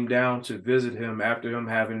first came down to visit him after him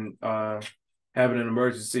having an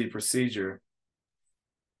emergency procedure,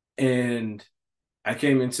 and I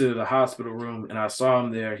came into the hospital room and I saw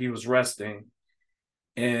him there. He was resting,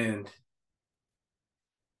 and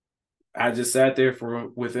I just sat there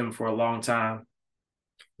with him for a long time.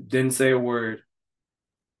 Didn't say a word,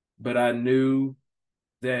 but I knew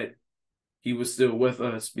that he was still with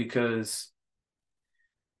us, because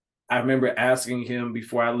I remember asking him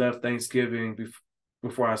before I left Thanksgiving,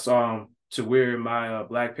 before I saw him, to wear my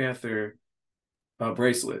Black Panther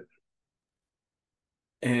bracelet.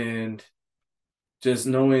 And just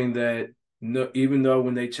knowing that even though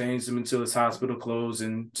when they changed him until his hospital closed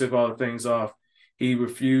and took all the things off, he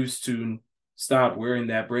refused to stop wearing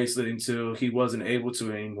that bracelet until he wasn't able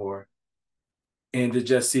to anymore. And to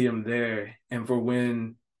just see him there. And for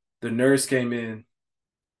when the nurse came in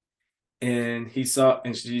and she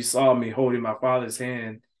saw me holding my father's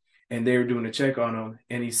hand and they were doing a check on him.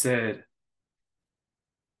 And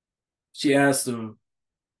she asked him,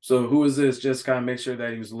 so who is this? Just kind of make sure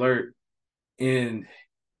that he was alert, and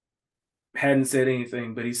hadn't said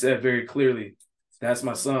anything, but he said very clearly, that's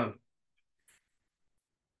my son.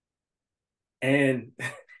 And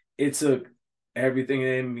it took everything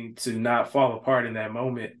in me to not fall apart in that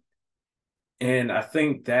moment. And I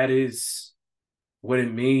think that is what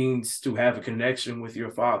it means to have a connection with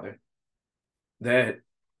your father. That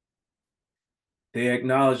the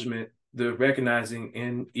acknowledgement, the recognizing,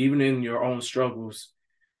 and even in your own struggles,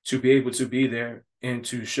 to be able to be there and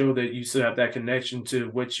to show that you still have that connection to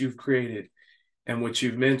what you've created and what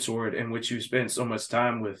you've mentored and what you've spent so much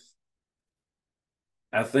time with.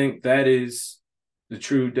 I think that is the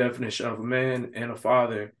true definition of a man and a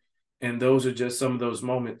father. And those are just some of those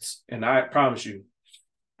moments. And I promise you,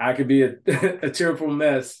 I could be a tearful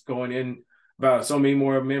mess going in about so many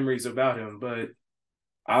more memories about him, but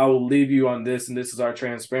I will leave you on this, and this is our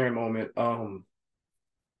transparent moment.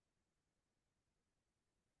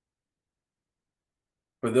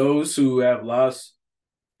 For those who have lost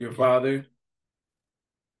your father,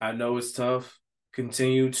 I know it's tough.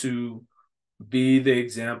 Continue to be the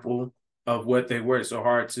example of what they worked so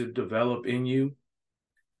hard to develop in you.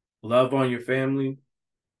 Love on your family.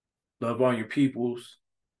 Love on your peoples.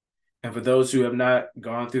 And for those who have not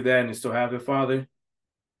gone through that and still have their father,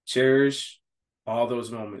 cherish all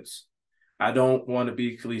those moments. I don't want to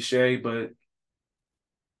be cliche, but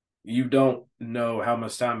you don't know how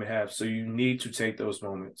much time you have. So you need to take those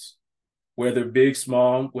moments, whether big,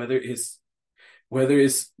 small, whether it's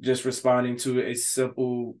just responding to a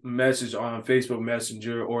simple message on Facebook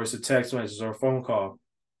Messenger, or it's a text message or a phone call.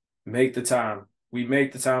 Make the time. We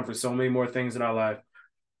make the time for so many more things in our life,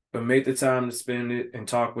 but make the time to spend it and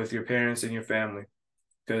talk with your parents and your family,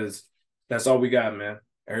 because that's all we got, man.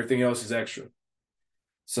 Everything else is extra.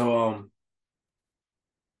 So,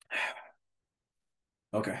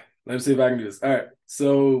 okay, let's see if I can do this. All right.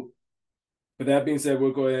 So with that being said,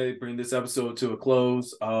 we'll go ahead and bring this episode to a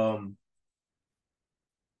close.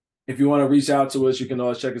 If you want to reach out to us, you can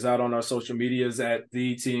always check us out on our social medias at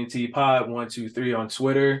the TNT Pod 123 on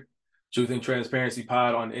Twitter, Truth and Transparency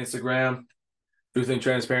Pod on Instagram, Truth and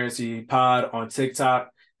Transparency Pod on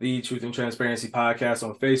TikTok, the Truth and Transparency Podcast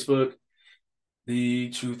on Facebook, the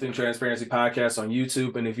Truth and Transparency Podcast on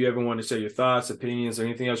YouTube. And if you ever want to share your thoughts, opinions, or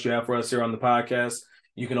anything else you have for us here on the podcast,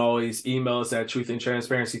 you can always email us at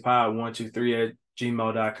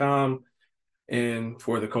truthandtransparencypod123@gmail.com. And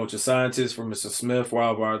for the Culture Scientist, for Mr. Smith, for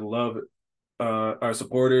all of our love, our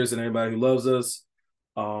supporters and everybody who loves us.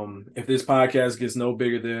 If this podcast gets no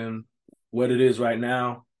bigger than what it is right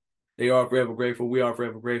now, they are forever grateful. We are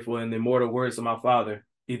forever grateful. And the immortal words of my father,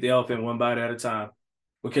 eat the elephant one bite at a time.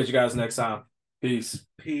 We'll catch you guys next time. Peace.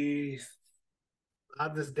 Peace.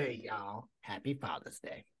 Father's Day, y'all. Happy Father's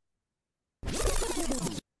Day.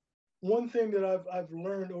 One thing that I've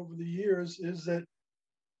learned over the years is that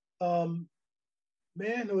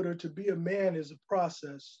manhood, or to be a man, is a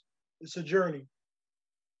process. It's a journey.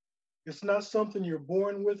 It's not something you're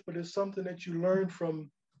born with, but it's something that you learn from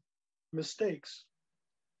mistakes.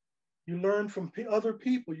 You learn from other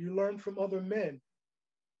people. You learn from other men.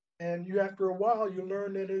 And you, after a while, you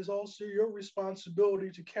learn that it is also your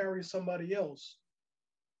responsibility to carry somebody else.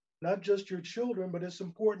 Not just your children, but it's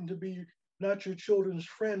important to be not your children's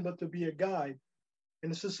friend, but to be a guide.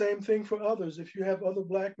 And it's the same thing for others. If you have other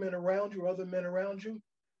Black men around you or other men around you,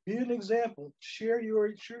 be an example. Share your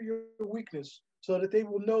weakness so that they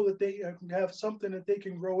will know that they have something that they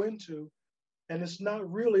can grow into. And it's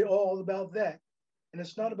not really all about that. And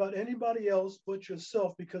it's not about anybody else but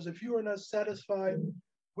yourself, because if you are not satisfied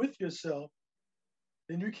with yourself,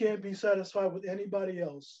 then you can't be satisfied with anybody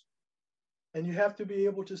else. And you have to be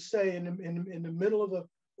able to say in the middle of an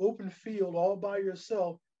open field all by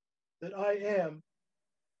yourself that I am.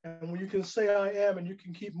 And when you can say I am and you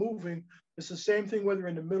can keep moving, it's the same thing whether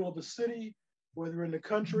in the middle of a city, whether in the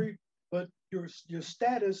country, but your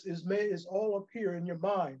status is all up here in your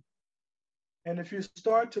mind. And if you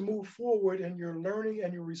start to move forward in your learning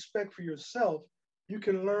and your respect for yourself, you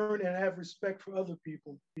can learn and have respect for other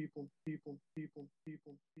people.